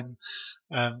is that when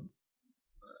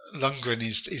Lundgren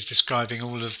is describing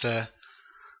all of the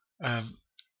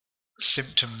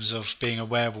symptoms of being a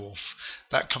werewolf,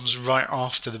 that comes right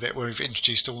after the bit where we've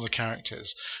introduced all the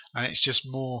characters, and it's just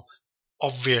more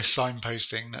obvious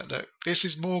signposting that, look, this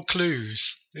is more clues.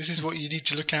 This is what you need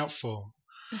to look out for.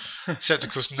 Except,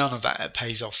 of course, none of that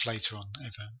pays off later on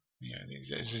ever.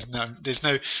 There's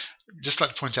no. Just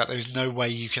like to point out, there is no way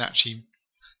you can actually.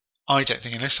 I don't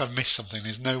think, unless I've missed something,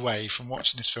 there's no way from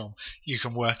watching this film you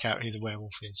can work out who the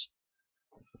werewolf is.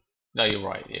 No, you're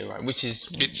right. Which is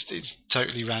it's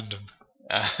totally random.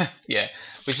 Yeah,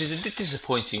 which is a bit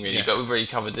disappointing, really. Yeah. But we've already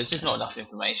covered. There's just not enough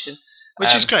information.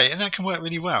 Which is great, and that can work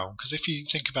really well, because if you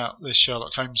think about the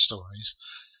Sherlock Holmes stories,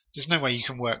 there's no way you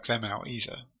can work them out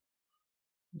either.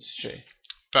 It's true.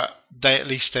 But they at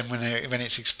least then, when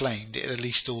it's explained, it at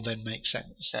least all then makes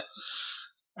sense. Yeah.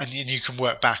 And you can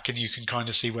work back, and you can kind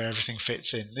of see where everything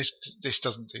fits in. This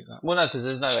doesn't do that. Well, no, because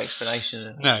there's no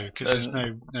explanation. No, because there's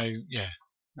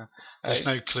there's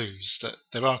no clues. That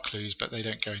there are clues, but they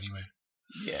don't go anywhere.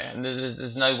 Yeah, and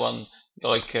there's no one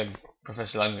like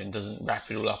Professor Longman doesn't wrap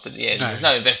it all up at the end. No. There's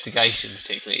no investigation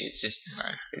particularly. It's just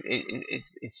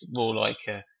it's more like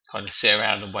kind of sit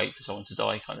around and wait for someone to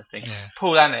die kind of thing. Yeah.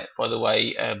 Paul Annett, by the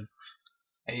way,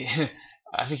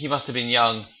 I think he must have been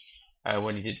young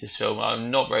when he did this film. I'm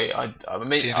not very. I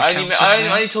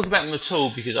only talk about him at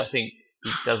all because I think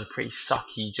he does a pretty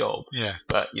sucky job. Yeah.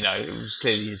 But it was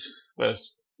clearly his first.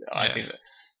 I think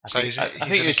he's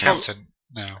an accountant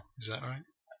now. Is that right?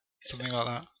 Something like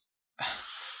that.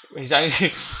 He's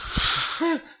only.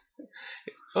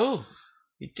 Oh,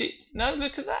 he did. No,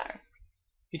 look at that.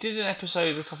 He did an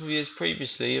episode a couple of years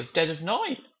previously of Dead of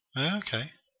Night. Oh,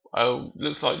 okay. Oh,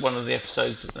 looks like one of the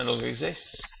episodes that no longer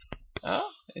exists. Oh,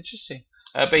 interesting.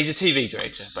 But he's a TV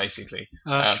director, basically.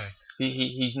 Okay.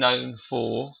 He's known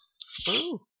for.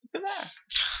 Oh, look at that.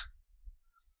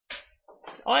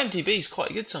 IMDb is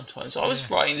quite good sometimes. I was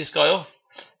writing this guy off.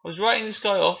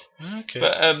 Okay.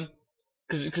 But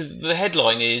because the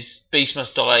headline is Beast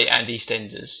Must Die and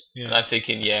EastEnders, and I'm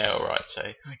thinking, all right, so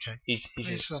okay. He's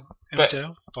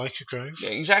Emmerdale, Biker Grove. Yeah,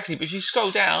 exactly. But if you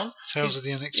scroll down, Tales of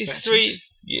the Unexpected. It's three.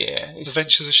 Yeah.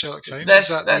 Adventures of Sherlock Holmes. That's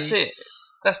it.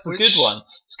 That's the good one.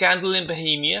 Scandal in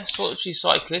Bohemia, Solitary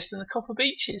Cyclist, and The Copper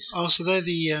Beaches. Oh, so they're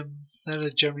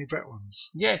the Jeremy Brett ones.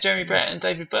 Yeah, Jeremy Brett and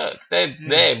David Burke.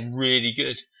 They're really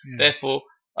good. Yeah. Therefore,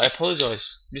 I apologise,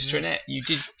 Mr. Annett. You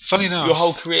did. Funny enough, your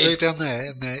whole career. Look down there,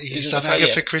 and he's done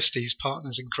Agatha Christie's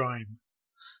Partners in Crime.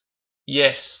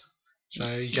 Yes.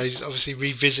 So he goes, obviously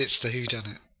revisits the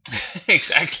whodunit.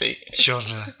 Exactly.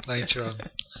 Genre later on,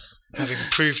 having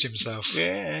proved himself.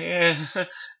 Yeah.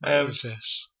 With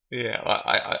this.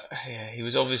 Yeah, he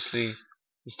was obviously,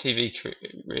 his TV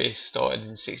career started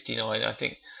in '69. I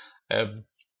think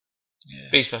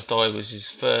Beast Must Die was his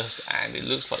first, and it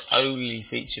looks like only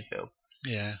feature film.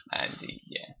 Yeah. And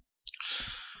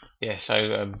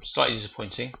so slightly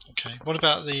disappointing. Okay. What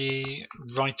about the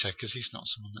writer? Because he's not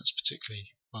someone that's particularly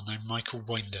well known. Michael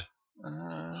Winder.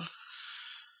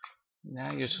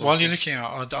 Now you're talking. While you're looking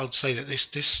at, I'd say that this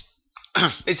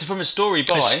it's from a story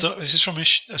by. This is from a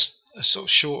sort of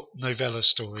short novella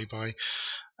story by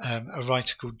a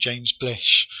writer called James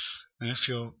Blish. Now, if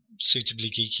you're suitably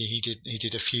geeky, he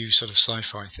did a few sort of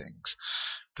sci-fi things,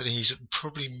 but he's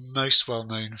probably most well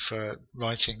known for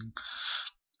writing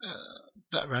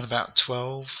around about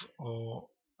 12 or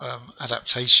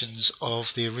adaptations of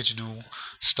the original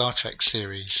Star Trek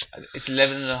series. It's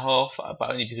 11 and a half, but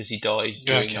only because he died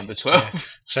during number 12.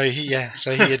 Yeah.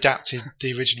 So he adapted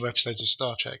the original episodes of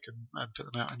Star Trek and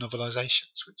put them out in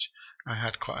novelizations, which I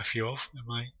had quite a few of in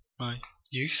my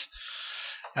youth.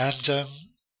 And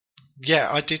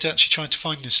I did actually try to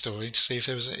find this story to see if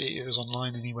it was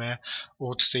online anywhere,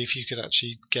 or to see if you could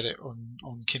actually get it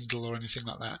on Kindle or anything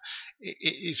like that.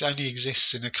 It only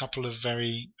exists in a couple of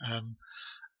very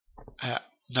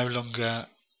no longer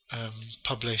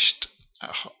published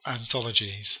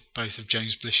anthologies, both of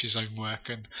James Blish's own work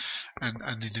and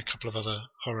in a couple of other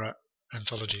horror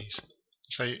anthologies.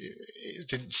 So it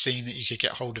didn't seem that you could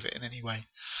get hold of it in any way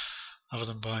other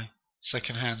than by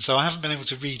second hand. So I haven't been able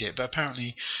to read it, but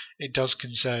apparently it does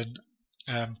concern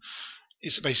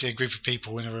it's basically a group of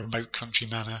people in a remote country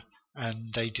manor,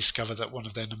 and they discover that one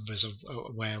of their numbers is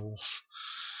a werewolf,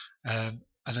 and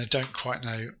I don't quite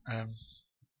know.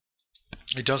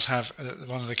 It does have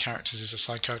one of the characters is a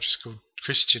psychiatrist called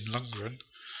Christian Lundgren,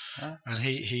 and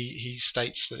he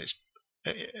states that it's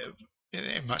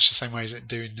in much the same way as it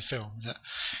do in the film, that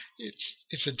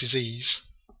it's a disease.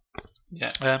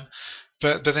 Yeah.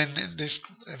 But then this,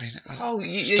 I mean,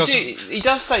 he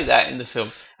does say that in the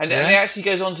film, and it actually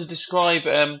goes on to describe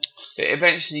it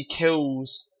eventually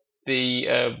kills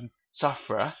the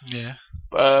sufferer. Yeah.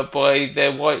 By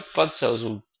their white blood cells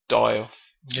will die off.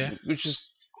 Yeah. Which is,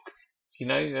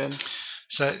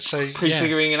 So yeah.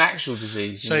 prefiguring an actual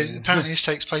disease. So apparently this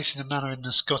takes place in a manor in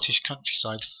the Scottish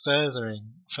countryside,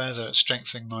 further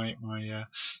strengthening my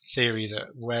theory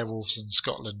that werewolves in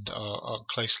Scotland are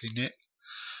closely knit,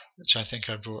 which I think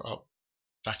I brought up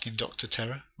back in Doctor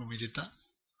Terror when we did that.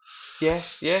 Yes.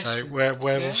 So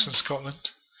werewolves in Scotland.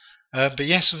 But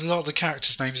yes, a lot of the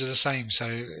characters' names are the same. So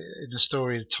in the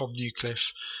story, Tom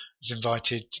Newcliffe has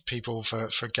invited people for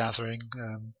a gathering,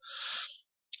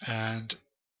 and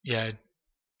yeah,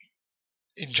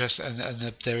 interesting.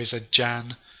 And there is a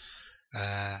Jan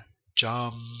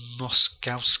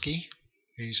Jarmoskowski,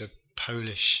 who's a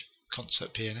Polish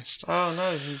concert pianist. Oh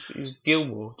no, he's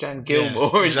Gilmore, Jan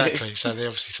Gilmore. Yeah, exactly. So they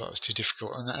obviously thought it was too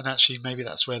difficult, and actually maybe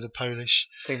that's where the Polish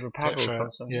thing for Pavel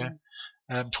comes from. Yeah.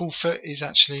 Paul Foot is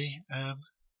actually a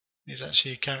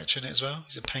character in it as well.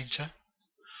 He's a painter.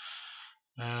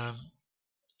 A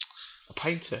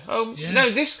painter? Oh yeah. No,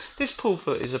 this Paul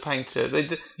Foot is a painter.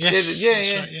 Yes,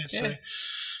 yeah. Right,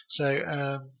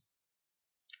 So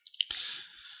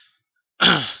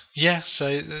yeah.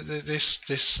 So this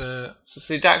so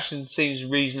the adaptation seems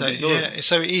reasonably good. Yeah.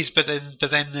 So it is, but then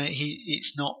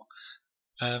it's not.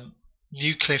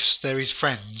 Newcliffe's they're his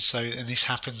friends, and this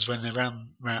happens when they're round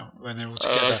when they're all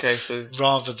together. Okay, so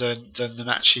rather than them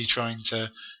actually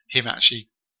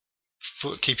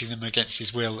keeping them against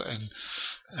his will and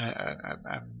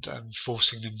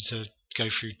forcing them to go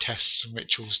through tests and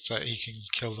rituals so he can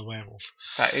kill the werewolf.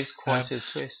 That is quite a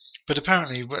twist. But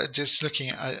apparently, just looking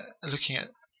at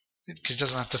because it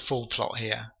doesn't have the full plot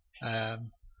here,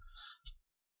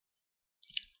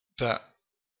 but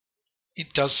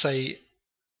it does say,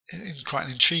 in quite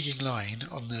an intriguing line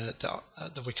on the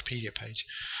Wikipedia page,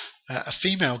 a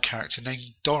female character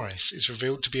named Doris is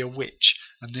revealed to be a witch,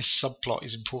 and this subplot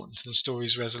is important to the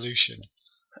story's resolution.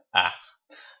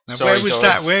 Now, sorry,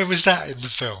 where was that in the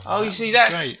film? Oh, you see,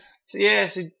 that's great. So,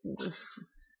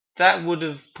 that would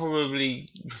have probably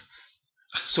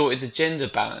sorted the gender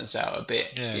balance out a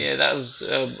bit. Yeah,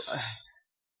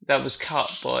 that was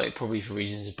cut by, probably for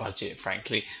reasons of budget,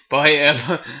 frankly, by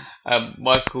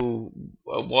Michael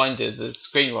Winder, the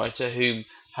screenwriter, who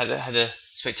had a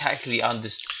spectacularly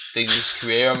undistinguished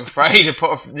career, I'm afraid,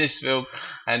 apart from this film,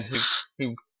 and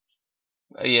who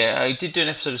he did do an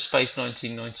episode of Space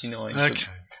 1999. Okay.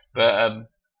 But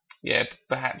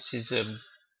perhaps his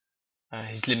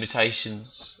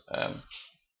limitations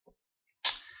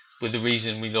were the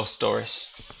reason we lost Doris.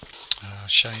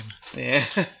 Shame. Yeah.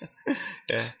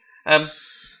 Yeah.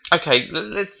 Okay,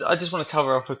 I just want to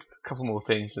cover off a couple more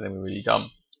things and then we're really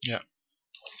done. Yeah.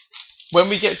 When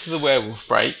we get to the werewolf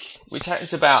break, which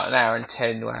is about an hour and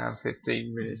 10 or hour and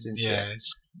 15 minutes into it,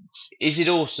 is it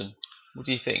awesome? What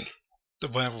do you think? The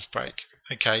werewolf break.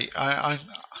 Okay, I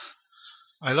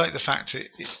like the fact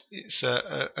it's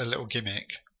a little gimmick.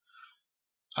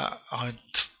 And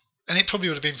it probably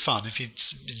would have been fun if you'd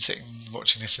been sitting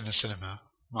watching this in the cinema.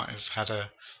 Might have had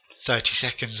a 30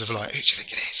 seconds of like, who do you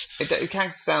think it is? It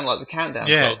can sound like the countdown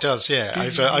clock. clock. It does, yeah.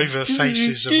 Over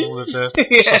faces of all of the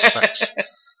suspects.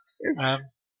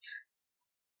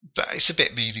 But it's a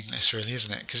bit meaningless, really,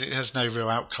 isn't it? Because it has no real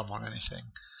outcome on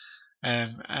anything.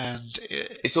 And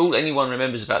it's all anyone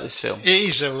remembers about this film. It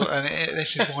is, and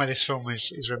this is why this film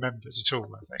is remembered at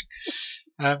all, I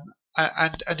think.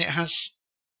 And it has.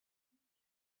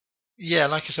 Yeah,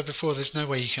 like I said before, there's no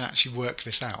way you can actually work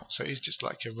this out. So it's just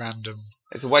like a random.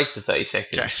 It's a waste of 30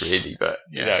 seconds, really, but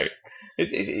you know,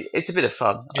 it's a bit of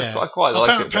fun. Yeah. I quite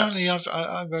like it. Apparently,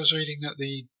 I was reading that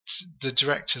the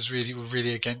directors were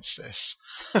really against this.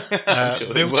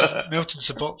 Sure Milton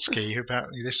Subotsky, who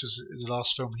apparently this was the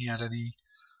last film he had any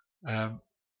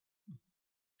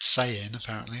say in,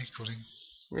 apparently, according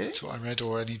to what I read,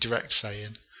 or any direct say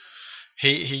in.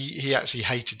 He actually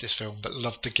hated this film but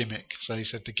loved the gimmick, so he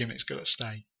said the gimmick's got to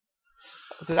stay.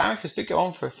 Because Amicus did go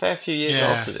on for a fair few years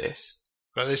after this.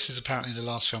 But this is apparently the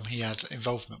last film he had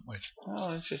involvement with.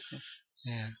 Oh, interesting.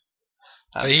 Yeah.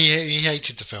 But he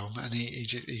hated the film, and he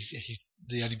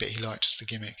the only bit he liked was the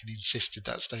gimmick, and he insisted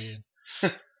that stay in.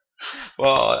 Well,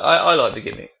 I like the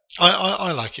gimmick.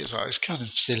 I like it as well. It's kind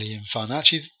of silly and fun.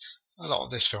 Actually, a lot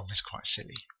of this film is quite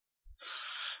silly.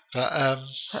 But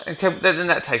okay, then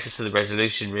that takes us to the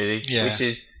resolution, really, yeah. Which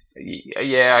is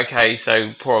okay.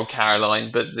 So poor old Caroline,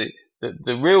 but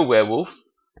the real werewolf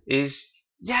is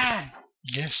Jan.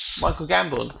 Yes, Michael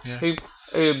Gambon, yeah. who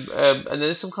and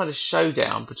there's some kind of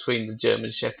showdown between the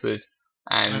German Shepherd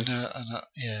and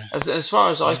as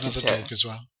far as I could tell, dog as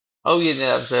well. Oh yeah,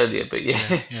 that was earlier, but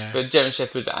yeah. But German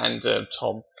Shepherd and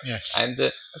Tom. Yes. And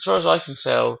as far as I can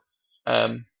tell,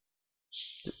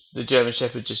 the German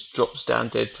Shepherd just drops down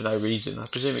dead for no reason. I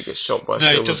presume it gets shot by. No,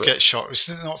 Silver, he does but get shot. It's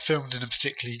not filmed in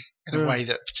a way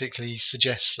that particularly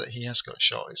suggests that he has got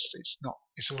shot. It's not.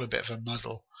 It's all a bit of a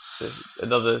muddle. So it's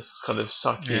another kind of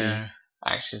sucky Yeah.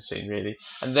 action scene, really.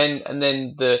 And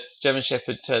then the German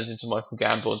Shepherd turns into Michael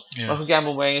Gambon. Yeah. Michael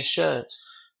Gambon wearing a shirt.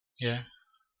 Yeah.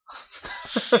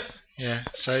 Yeah.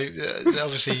 So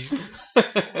obviously,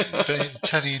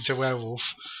 turning into a werewolf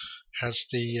has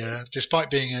the despite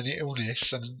being an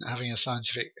illness and having a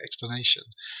scientific explanation,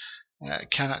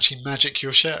 can actually magic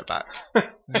your shirt back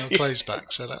and your clothes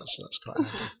back. So that's quite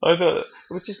handy. I thought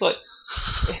it was just like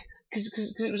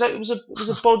because it was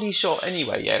a body shot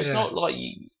anyway. Yeah, it's not like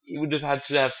you would have had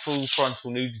to have full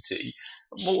frontal nudity.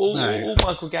 All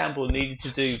Michael Gambon needed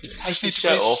to do was take his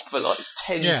shirt off for like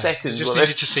 10 seconds. You just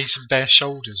needed to see some bare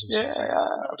shoulders or something.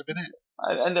 That would have been it.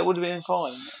 And that would have been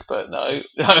fine. But no,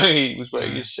 he was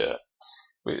wearing his shirt.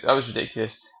 That was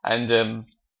ridiculous. And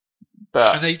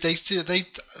but they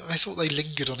thought they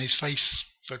lingered on his face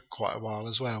for quite a while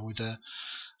as well with the.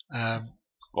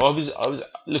 Well, I was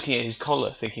looking at his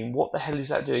collar, thinking, "What the hell is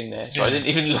that doing there?" So I didn't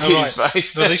even look at his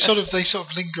face. No, they sort of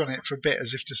linger on it for a bit,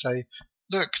 as if to say,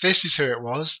 "Look, this is who it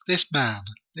was. This man,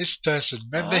 this person.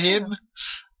 Remember him?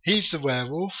 He's the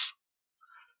werewolf."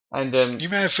 And you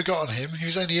may have forgotten him. He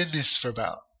was only in this for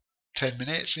about 10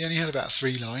 minutes. He only had about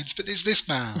 3 lines, but it's this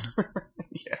man.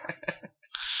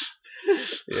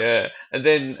 Yeah. And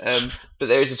then, but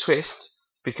there is a twist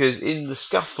because in the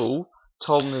scuffle,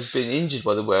 Tom has been injured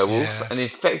by the werewolf and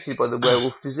infected by the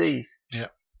werewolf disease. Yeah.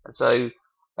 So,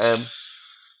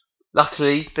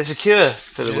 luckily, there's a cure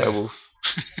for the werewolf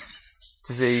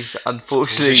disease.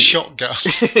 Unfortunately, shotgun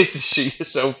is to shoot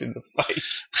yourself in the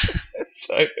face.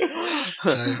 so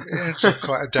it's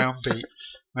quite a downbeat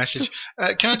message.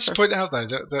 Can I just point out though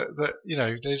that you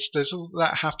know there's all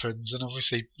that happens, and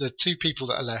obviously the 2 people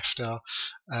that are left are.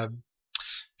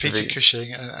 Peter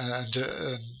Cushing and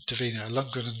Davina,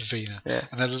 Lundgren and Davina. Yeah.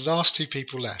 And they're the last 2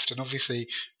 people left. And obviously,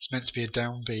 it's meant to be a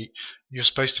downbeat. You're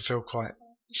supposed to feel quite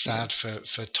sad for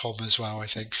Tom as well, I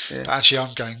think. Yeah. But actually,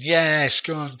 I'm going, yes,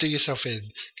 go on, do yourself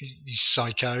in, you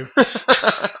psycho.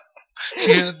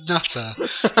 You're a nutter.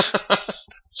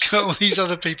 Got all these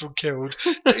other people killed.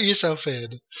 Do yourself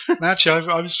in. And actually,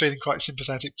 I was feeling quite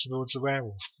sympathetic towards the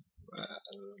werewolf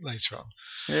later on.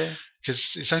 Yeah. Because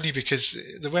it's only because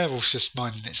the werewolf's just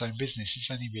minding its own business. It's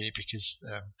only really because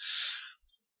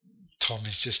Tom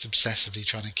is just obsessively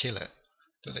trying to kill it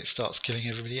that it starts killing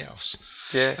everybody else.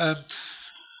 Yeah.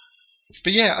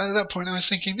 But yeah, at that point I was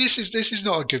thinking this is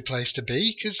not a good place to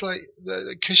be because like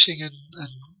the Cushing and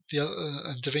the other,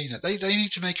 and Davina they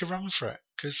need to make a run for it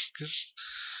because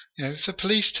you know if the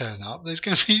police turn up there's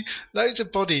going to be loads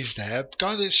of bodies there.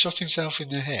 Guy that shot himself in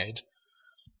the head.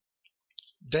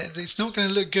 It's not going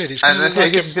to look good. It's and I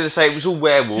guess he's going to say it was all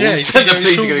werewolves. Yeah, he's going to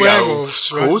it's all werewolves.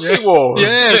 Of course it was.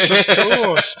 Yes, of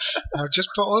course. I'll just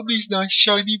put on these nice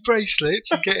shiny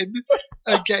bracelets and get in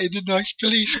a nice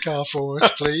police car for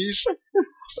us, please.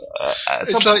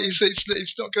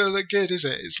 It's not going to look good, is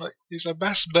it? It's like it's a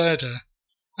mass murder,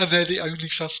 and they're the only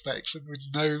suspects, and with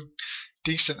no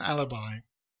decent alibi.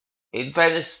 In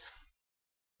fairness,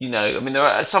 you know, I mean, there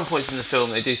are, at some points in the film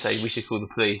they do say we should call the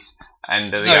police,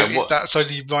 and that's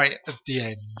only right at the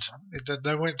end. It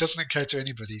doesn't occur to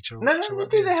anybody till. No, they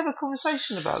do. They have a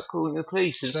conversation about calling the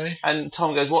police, and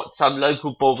Tom goes, "What? Some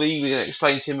local bobby? We're going to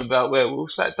explain to him about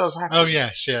werewolves." That does happen. Oh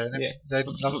yes, yeah. Then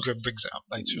Lundgren brings it up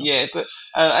later on. Yeah, but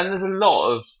and there's a lot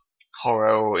of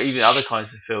horror or even other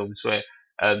kinds of films where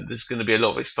there's going to be a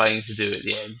lot of explaining to do at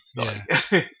the end. Like,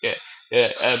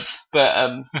 You're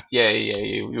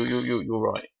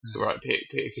right. You're right.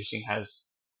 Peter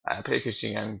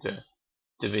Cushing and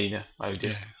Davina. Oh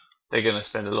dear. Yeah. They're going to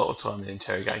spend a lot of time in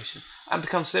interrogation and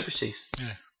become celebrities.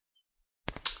 Yeah.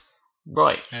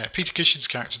 Right. Yeah. Peter Cushing's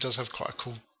character does have quite a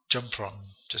cool jumper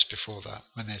on just before that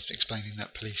when they're explaining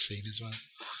that police scene as well.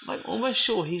 I'm almost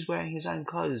sure he's wearing his own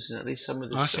clothes in at least some of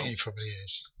the stuff. I think he probably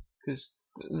is. Because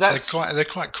they're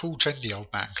quite cool, trendy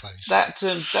old man clothes. That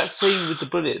scene with the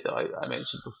bullet that I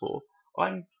mentioned before,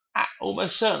 I'm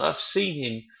almost certain I've seen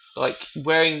him like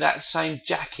wearing that same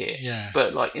jacket,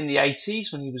 but like in the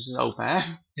 80s when he was an old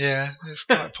man. Yeah, it's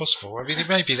quite possible. I mean, it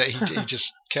may be that he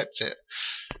just kept it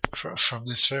from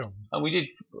this film. And we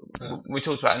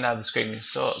talked about Now the Screaming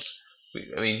Starts. He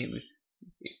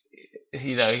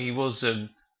was.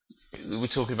 We're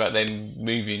talking about them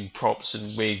moving props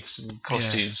and wigs and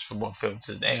costumes from one film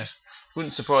to the next. Yeah.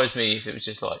 Wouldn't surprise me if it was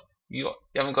just like you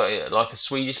haven't got like a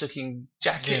Swedish looking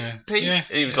jacket, Pete. Yeah.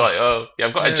 And he was like, "Oh, yeah,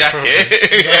 I've got a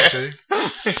jacket."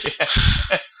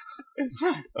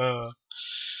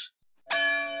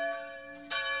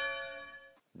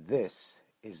 This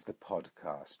is the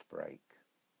podcast break.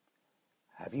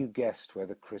 Have you guessed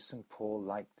whether Chris and Paul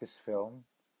like this film?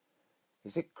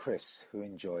 Is it Chris who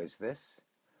enjoys this,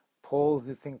 Paul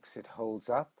who thinks it holds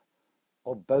up,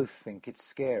 or both think it's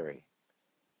scary?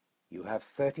 You have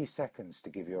 30 seconds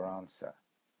to give your answer.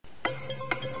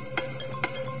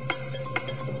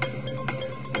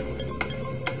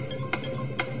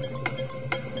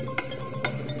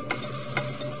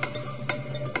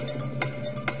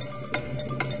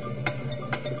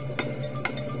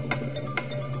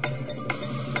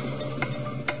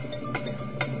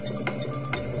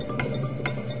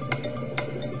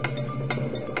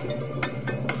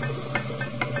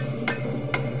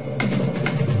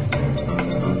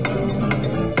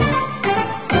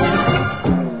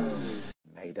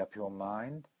 Up your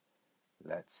mind?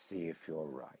 Let's see if you're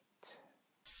right.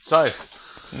 So,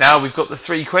 now we've got the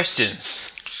 3 questions.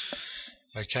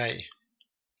 Okay.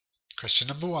 Question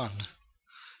number 1.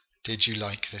 Did you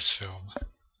like this film?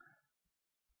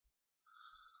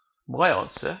 My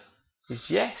answer is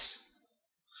yes.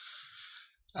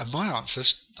 And my answer,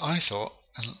 I thought,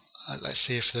 and let's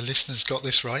see if the listeners got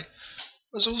this right,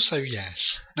 was also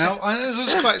yes. Now, I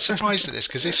was quite surprised at this,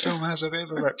 because this film has a bit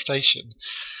of a reputation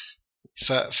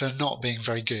for not being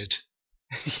very good.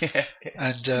 Yeah.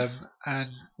 And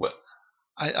well,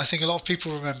 I think a lot of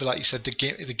people remember, like you said,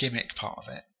 the gimmick part of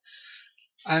it.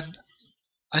 And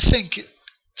I think,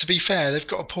 to be fair, they've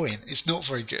got a point. It's not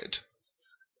very good,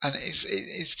 and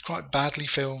it's quite badly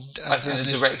filmed. I think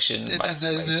the direction and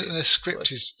the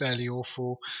script is fairly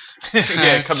awful.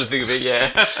 Yeah, come to think of it,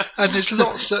 yeah. And there's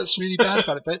lots that's really bad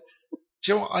about it. But do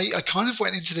you know what? I kind of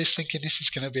went into this thinking this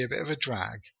is going to be a bit of a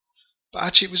drag. But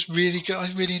actually, it was really good.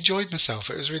 I really enjoyed myself.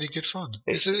 It was really good fun.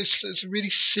 It's a really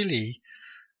silly,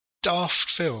 daft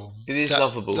film. It is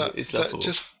lovable. It's lovable.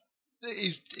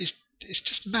 It's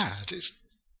just mad. It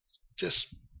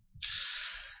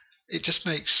just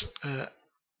makes.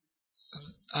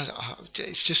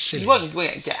 It's just silly. You won't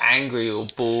get angry or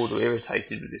bored or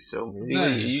irritated with this film. No.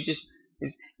 You just.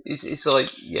 It's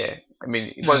like, yeah. I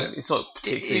mean, it's not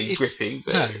particularly gripping,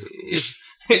 but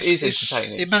it is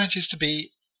entertaining. It manages to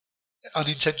be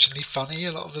unintentionally funny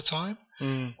a lot of the time,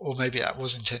 or maybe that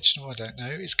was intentional, I don't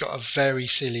know. It's got a very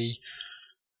silly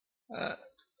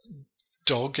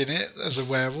dog in it as a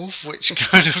werewolf, which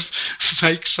kind of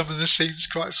makes some of the scenes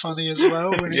quite funny as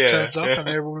well when it turns up and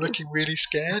they're all looking really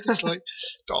scared. It's like,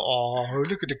 oh,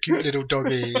 look at the cute little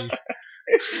doggy.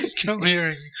 Come here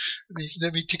and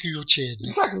let me tickle your chin.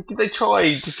 Exactly. Did they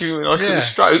try to give you a nice little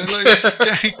stroke? Like,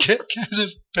 get kind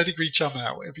of pedigree chum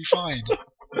out, it'll be fine.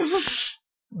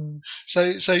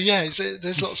 So yeah,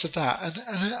 there's lots of that, and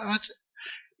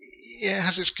it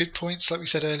has its good points. Like we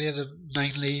said earlier, the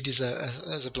main lead is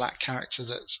a black character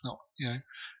that's not,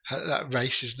 that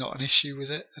race is not an issue with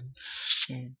it,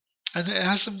 and it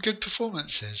has some good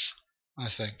performances, I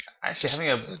think.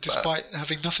 Actually, despite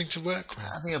having nothing to work with,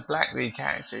 having a black lead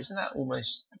character, isn't that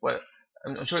almost, well,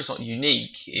 I'm sure it's not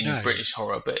unique in British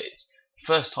horror, but it's the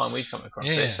first time we've come across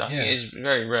this. I think it's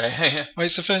very rare. Well,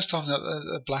 it's the first time that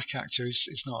a black actor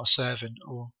is not a servant,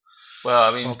 or well,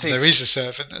 I mean, there is a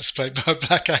servant that's played by a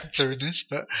black actor in this.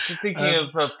 But thinking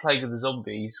of Plague of the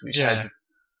Zombies, which had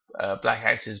black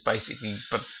actors basically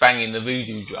banging the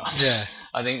voodoo drums. Yeah,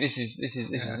 I think this is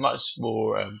much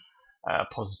more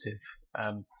positive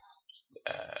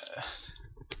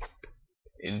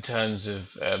in terms of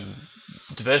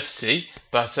diversity,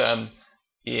 but as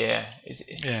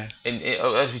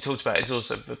we talked about, it's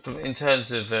also in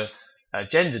terms of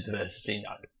gender diversity.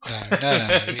 No,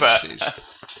 but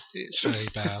it's very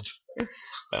bad.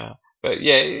 But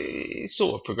yeah, it's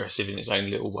sort of progressive in its own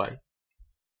little way.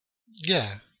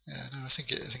 Yeah. No, I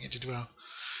think it did well.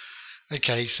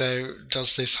 Okay, so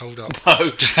does this hold up?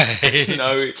 No,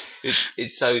 no,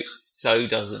 it so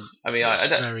doesn't. I mean, it's I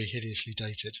don't. Very hideously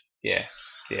dated. Yeah.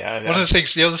 The other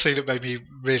thing that made me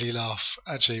really laugh,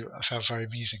 actually, I found very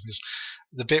amusing, was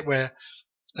the bit where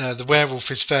the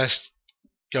werewolf is first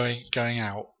going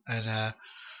out, and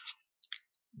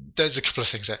there's a couple of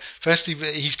things there. Firstly,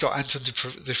 he's got Anton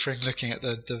de Fring looking at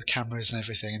the cameras and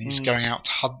everything, and he's going out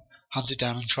to hunt it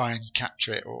down and try and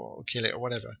capture it or kill it or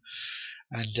whatever.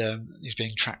 And he's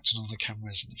being tracked on all the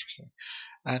cameras and everything.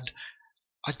 And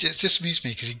it just amused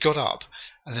me because he got up,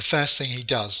 and the first thing he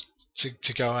does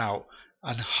to go out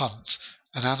and hunt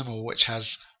an animal which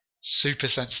has super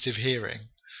sensitive hearing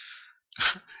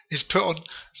is put on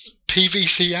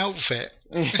PVC outfit.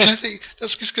 I think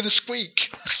that's just going to squeak.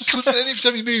 Every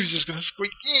time he moves, it's going to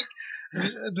squeak.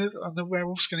 And the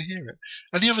werewolf's going to hear it.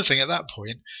 And the other thing at that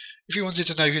point, if you wanted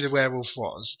to know who the werewolf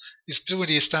was, it's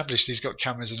already established he's got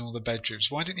cameras in all the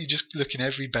bedrooms. Why didn't he just look in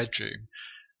every bedroom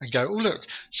and go, oh look,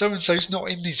 so and so's not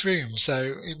in this room,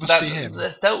 so it must be him.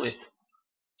 That's dealt with.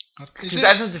 Is Because it?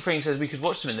 Adam Dufresne says we could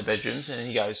watch them in the bedrooms, and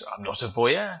he goes, "I'm not a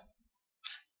voyeur."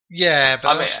 Yeah, but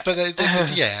I mean,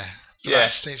 yeah.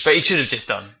 Yeah, but he should have just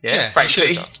done. Yeah, he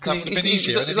should have done. That would have been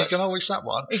easier. And then you go, oh, it's that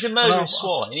one. He's a murderous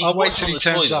swine. I'll wait till he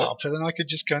turns up, and then I could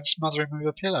just go and smother him with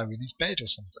a pillow in his bed or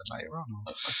something later on,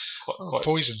 or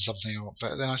poison something.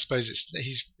 But then I suppose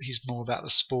he's more about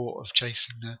the sport of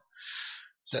chasing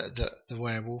the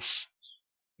werewolf.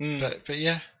 But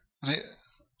yeah,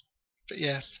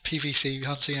 PVC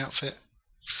hunting outfit.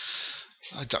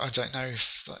 I don't know if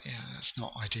that's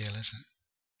not ideal, is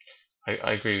it?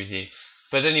 I agree with you.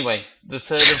 But anyway, the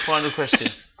third and final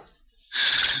question.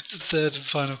 The third and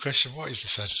final question. What is the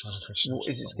third and final question?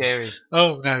 Is it scary?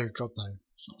 Oh no, God no!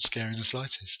 It's not scary in the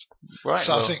slightest. Right.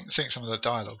 So I think some of the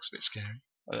dialogue's a bit scary.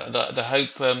 I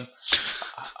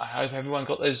hope everyone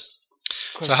got those.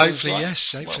 So hopefully, right.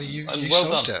 yes. Hopefully you well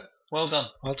solved done. it. Well done.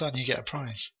 Well done. You get a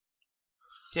prize.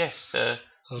 Yes. Of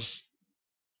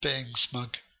being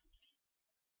smug.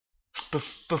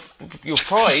 Your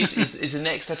prize is the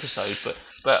next episode,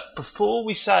 but before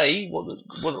we say what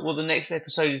the next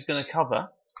episode is going to cover,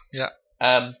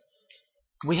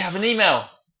 we have an email.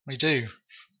 We do.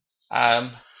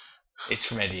 It's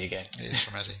from Eddie again. It is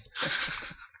from Eddie.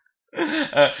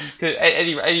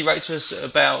 Eddie wrote to us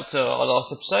about our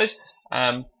last episode.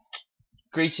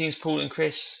 Greetings, Paul and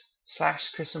Chris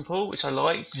 / Chris and Paul, which I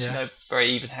liked. Yeah.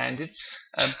 Very even-handed.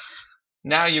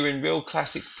 Now you're in real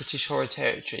classic British horror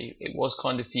territory. It was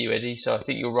kind of for you, Eddie, so I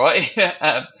think you're right.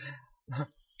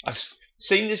 I've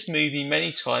seen this movie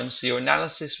many times, so your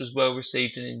analysis was well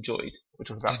received and enjoyed. We're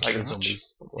talking about Plague of Zombies.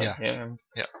 Yeah.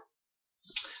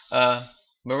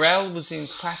 Morale was in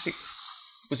class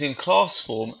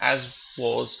form, as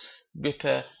was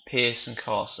Ripper, Pierce, and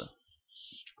Carson.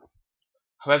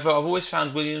 However, I've always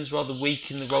found Williams rather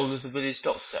weak in the role of the village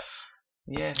doctor.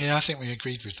 Yeah, I think we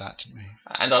agreed with that, didn't we?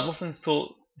 And I've often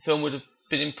thought the film would have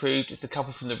been improved if the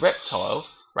couple from The Reptile,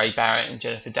 Ray Barrett and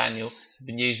Jennifer Daniel, had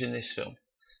been used in this film.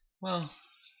 Well,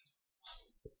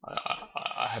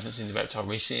 I haven't seen The Reptile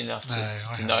recently enough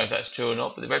to know if that's true or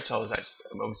not, but The Reptile was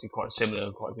actually obviously quite similar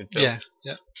and quite a good film.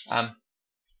 Yeah.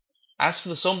 As for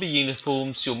the zombie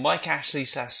uniforms, your Mike Ashley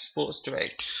 / Sports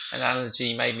Direct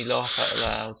analogy made me laugh out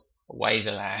loud. Away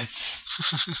the lads.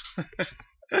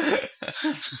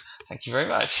 Thank you very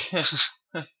much.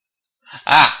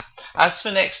 As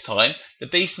for next time, The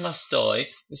Beast Must Die.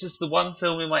 This is the one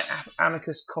film in my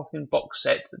Amicus Coffin box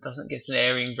set that doesn't get an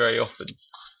airing very often.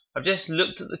 I've just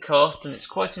looked at the cast and it's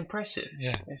quite impressive.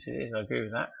 Yeah. Yes, it is. I agree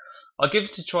with that. I'll give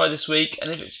it a try this week,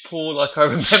 and if it's poor like I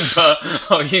remember,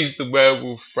 I'll use the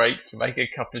werewolf break to make a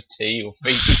cup of tea or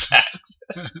feed the cat.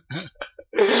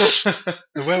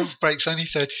 The werewolf break's only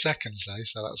 30 seconds though,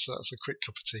 so that's a quick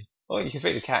cup of tea. Oh, you can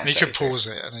feed the cat. You could pause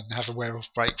it and then have a werewolf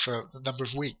break for a number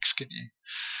of weeks, couldn't you?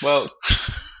 Well,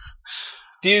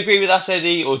 do you agree with us,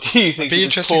 Eddie, or do you think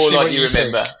it's poor like you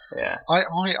remember? Yeah. I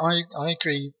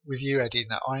agree with you, Eddie, in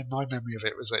that my memory of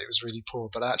it was that it was really poor,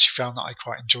 but I actually found that I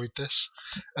quite enjoyed this.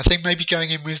 I think maybe going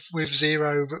in with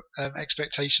zero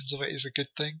expectations of it is a good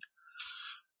thing.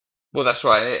 Well, that's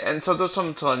right, and so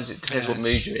sometimes it depends what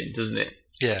mood you're in, doesn't it?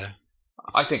 Yeah.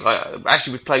 I think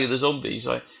actually with Plague of the Zombies,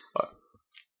 I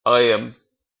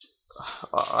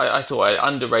thought I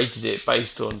underrated it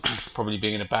based on probably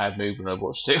being in a bad mood when I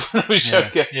watched it when I was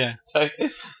younger. Yeah. So,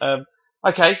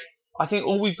 okay, I think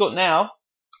all we've got now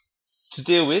to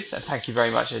deal with, and thank you very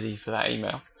much, Eddie, for that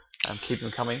email. Keep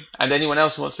them coming, and anyone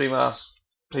else who wants to email us,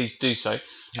 please do so.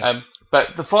 Yeah.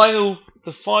 But the final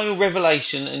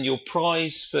revelation and your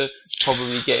prize for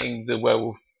probably getting the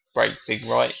werewolf break thing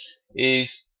right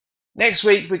is next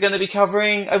week we're going to be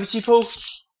covering. Over to you, Paul.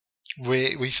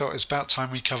 We thought it was about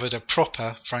time we covered a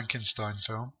proper Frankenstein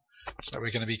film. So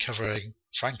we're going to be covering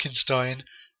Frankenstein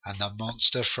and the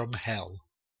Monster from Hell.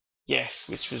 Yes,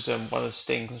 which was one of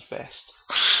Sting's best.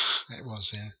 It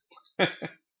was, yeah.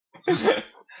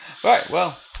 Right,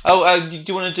 well. Do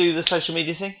you want to do the social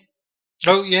media thing?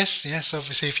 Oh, yes.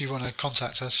 Obviously, if you want to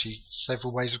contact us,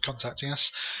 several ways of contacting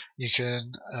us. You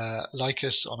can like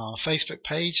us on our Facebook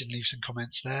page and leave some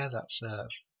comments there. That's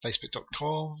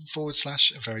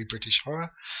facebook.com/Very British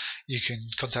Horror. You can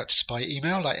contact us by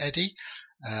email, like Eddie,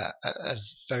 at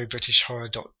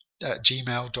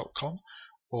verybritishhorror@gmail.com,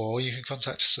 or you can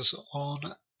contact us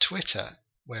on Twitter,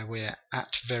 where we're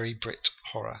at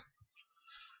VeryBritHorror.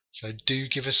 So do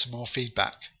give us some more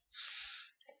feedback.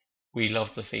 We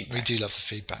love the feedback. We do love the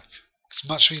feedback. As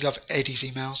much as we love Eddie's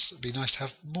emails, it'd be nice to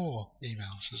have more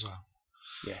emails as well.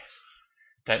 Yes.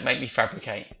 Don't make me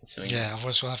fabricate. Yeah,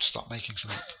 otherwise we'll have to start making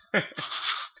some up.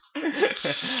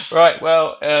 Right,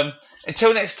 well,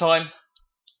 until next time,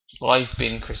 I've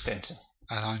been Chris Denton.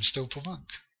 And I'm still Paul Monk.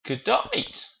 Good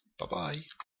night. Bye bye.